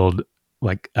has killed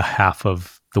like a half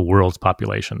of the world's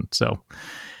population. So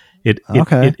it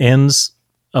ends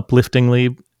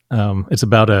upliftingly. It's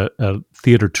about a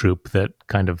theater troupe that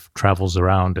kind of travels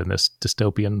around in this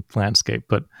dystopian landscape,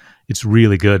 but it's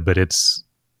really good, but it's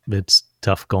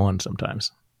tough going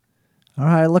sometimes. All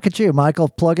right, look at you, Michael,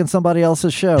 plugging somebody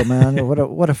else's show, man.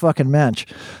 What a fucking mensch.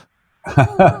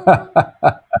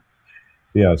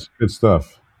 Yes, good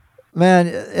stuff. Man,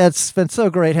 it's been so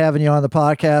great having you on the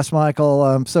podcast, Michael.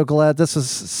 I'm so glad. This is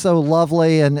so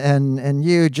lovely, and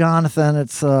you, Jonathan,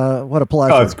 it's what a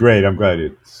pleasure. Oh, it's great. I'm glad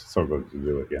it's so good to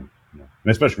do it again, and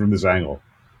especially from this angle,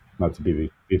 not to be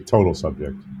the total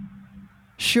subject.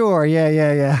 Sure,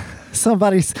 yeah.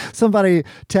 Somebody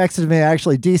texted me,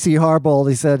 actually, DC Harbold.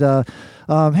 He said,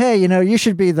 hey, you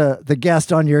should be the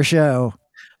guest on your show.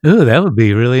 Ooh, that would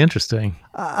be really interesting.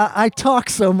 I talk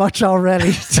so much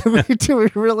already. Do we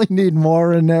really need more,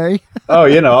 Renee? Oh,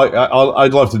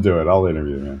 I'd love to do it. I'll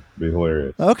interview you, man. It'd be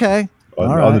hilarious. Okay.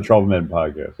 On the Trouble Men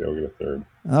podcast, we'll get a third.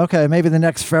 Okay, maybe the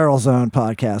next Feral Zone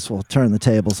podcast will turn the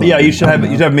tables on. Yeah, you should have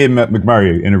me and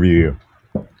McMurray interview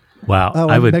you. Wow,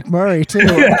 I would McMurray too.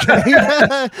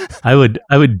 Okay.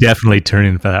 I would definitely turn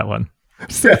in for that one.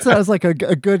 That sounds like a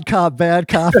good cop, bad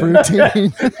cop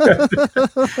routine.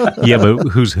 Yeah, but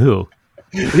who's who?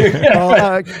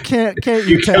 Can't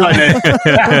you tell?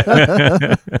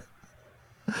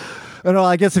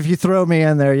 I guess if you throw me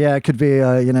in there, it could be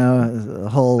a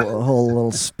whole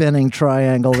little spinning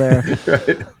triangle there.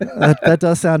 That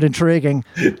does sound intriguing.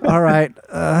 All right,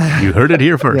 you heard it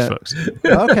here first, folks.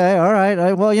 Okay, all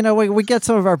right. Well, we get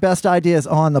some of our best ideas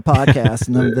on the podcast,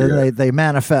 and then they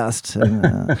manifest.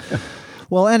 And,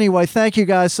 well, anyway, thank you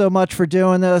guys so much for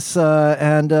doing this,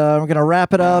 and we're going to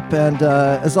wrap it up. And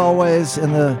as always,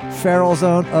 in the Feral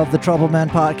Zone of the Trouble Men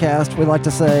podcast, we like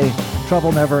to say,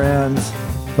 trouble never ends,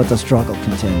 but the struggle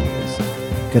continues.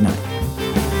 Good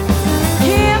night.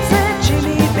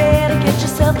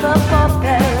 up off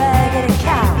that raggedy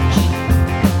couch.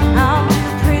 I'm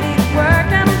too pretty to work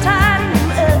and I'm tired of you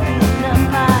ugly in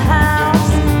my house.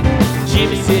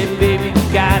 Jimmy said, baby, the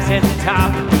guys at the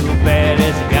top are doing bad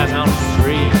as the guys on the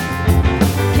street.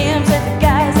 Kim said the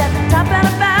guys at the top and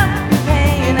about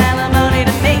paying alimony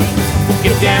to me.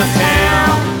 Get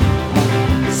downtown,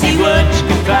 see what you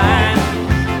can find.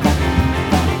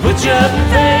 Put your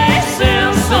face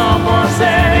in someone's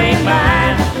that ain't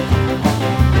mine.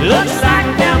 Looks like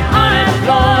them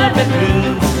unemployment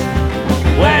blues,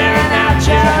 wearing out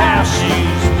your house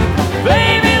shoes.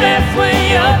 Baby, left where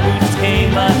your boots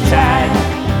came untied.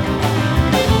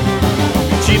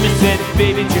 Jimmy said,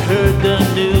 baby, you heard the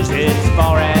news as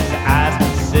far as the eyes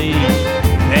can see.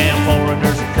 Damn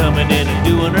foreigners are coming in and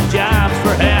doing their jobs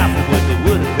for half of what they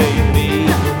would have paid me.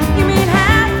 You mean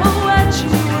half of what you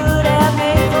would have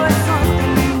made for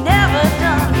something you never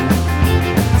done?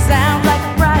 Sounds like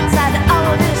the bright side to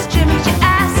all of this, Jimmy. Your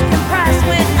asking price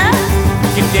went up.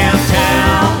 Get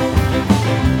downtown,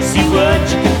 see what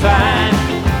you can find.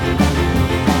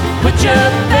 Put your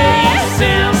face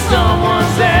in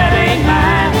someone's that ain't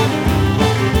mine.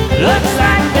 Looks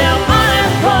like them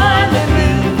unemployment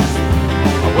blues,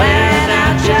 wearing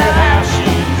out your house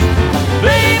shoes.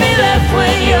 Baby, left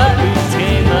where your boots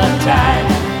came untied.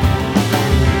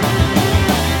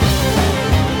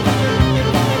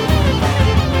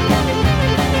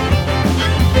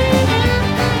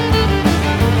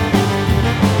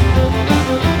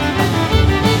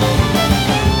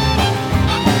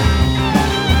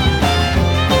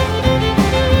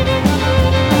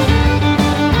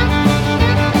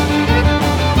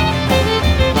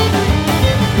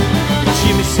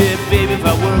 Jimmy said, baby, if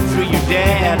I work for your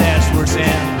dad, that's worse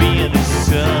than being his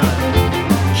son.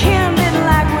 Kim didn't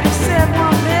like what he said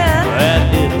one bit.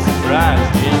 That didn't surprise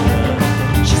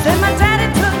Jimmy. She said my daddy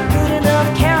took good enough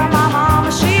care of my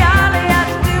mama. She hardly had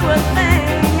to do a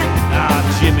thing. Ah,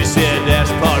 Jimmy said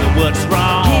that's part of what's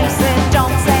wrong. Kim said,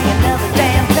 don't say another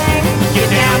damn thing. Get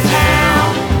downtown,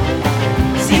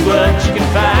 see what you can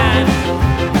find.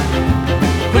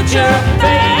 Put your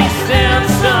face in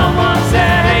someone's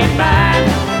that ain't mine.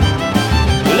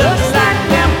 Looks like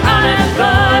them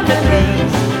unemployment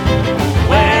blues,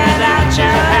 wearing out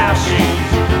your house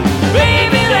shoes.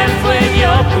 Baby, left when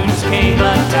your boots came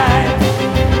untied.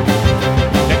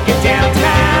 Now get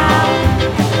downtown,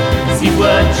 see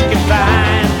what you can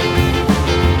find.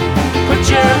 Put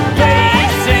your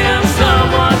face in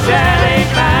someone's that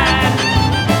ain't mine.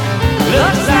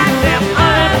 Looks like them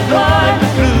unemployment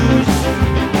blues,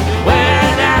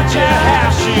 wearing out your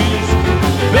house shoes.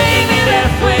 Baby,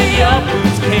 left where your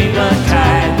boots came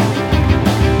untied.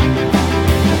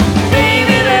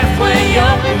 Baby, left where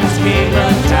your boots came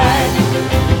untied.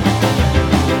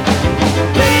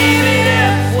 Baby,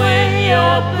 left where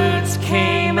your boots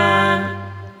came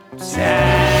untied.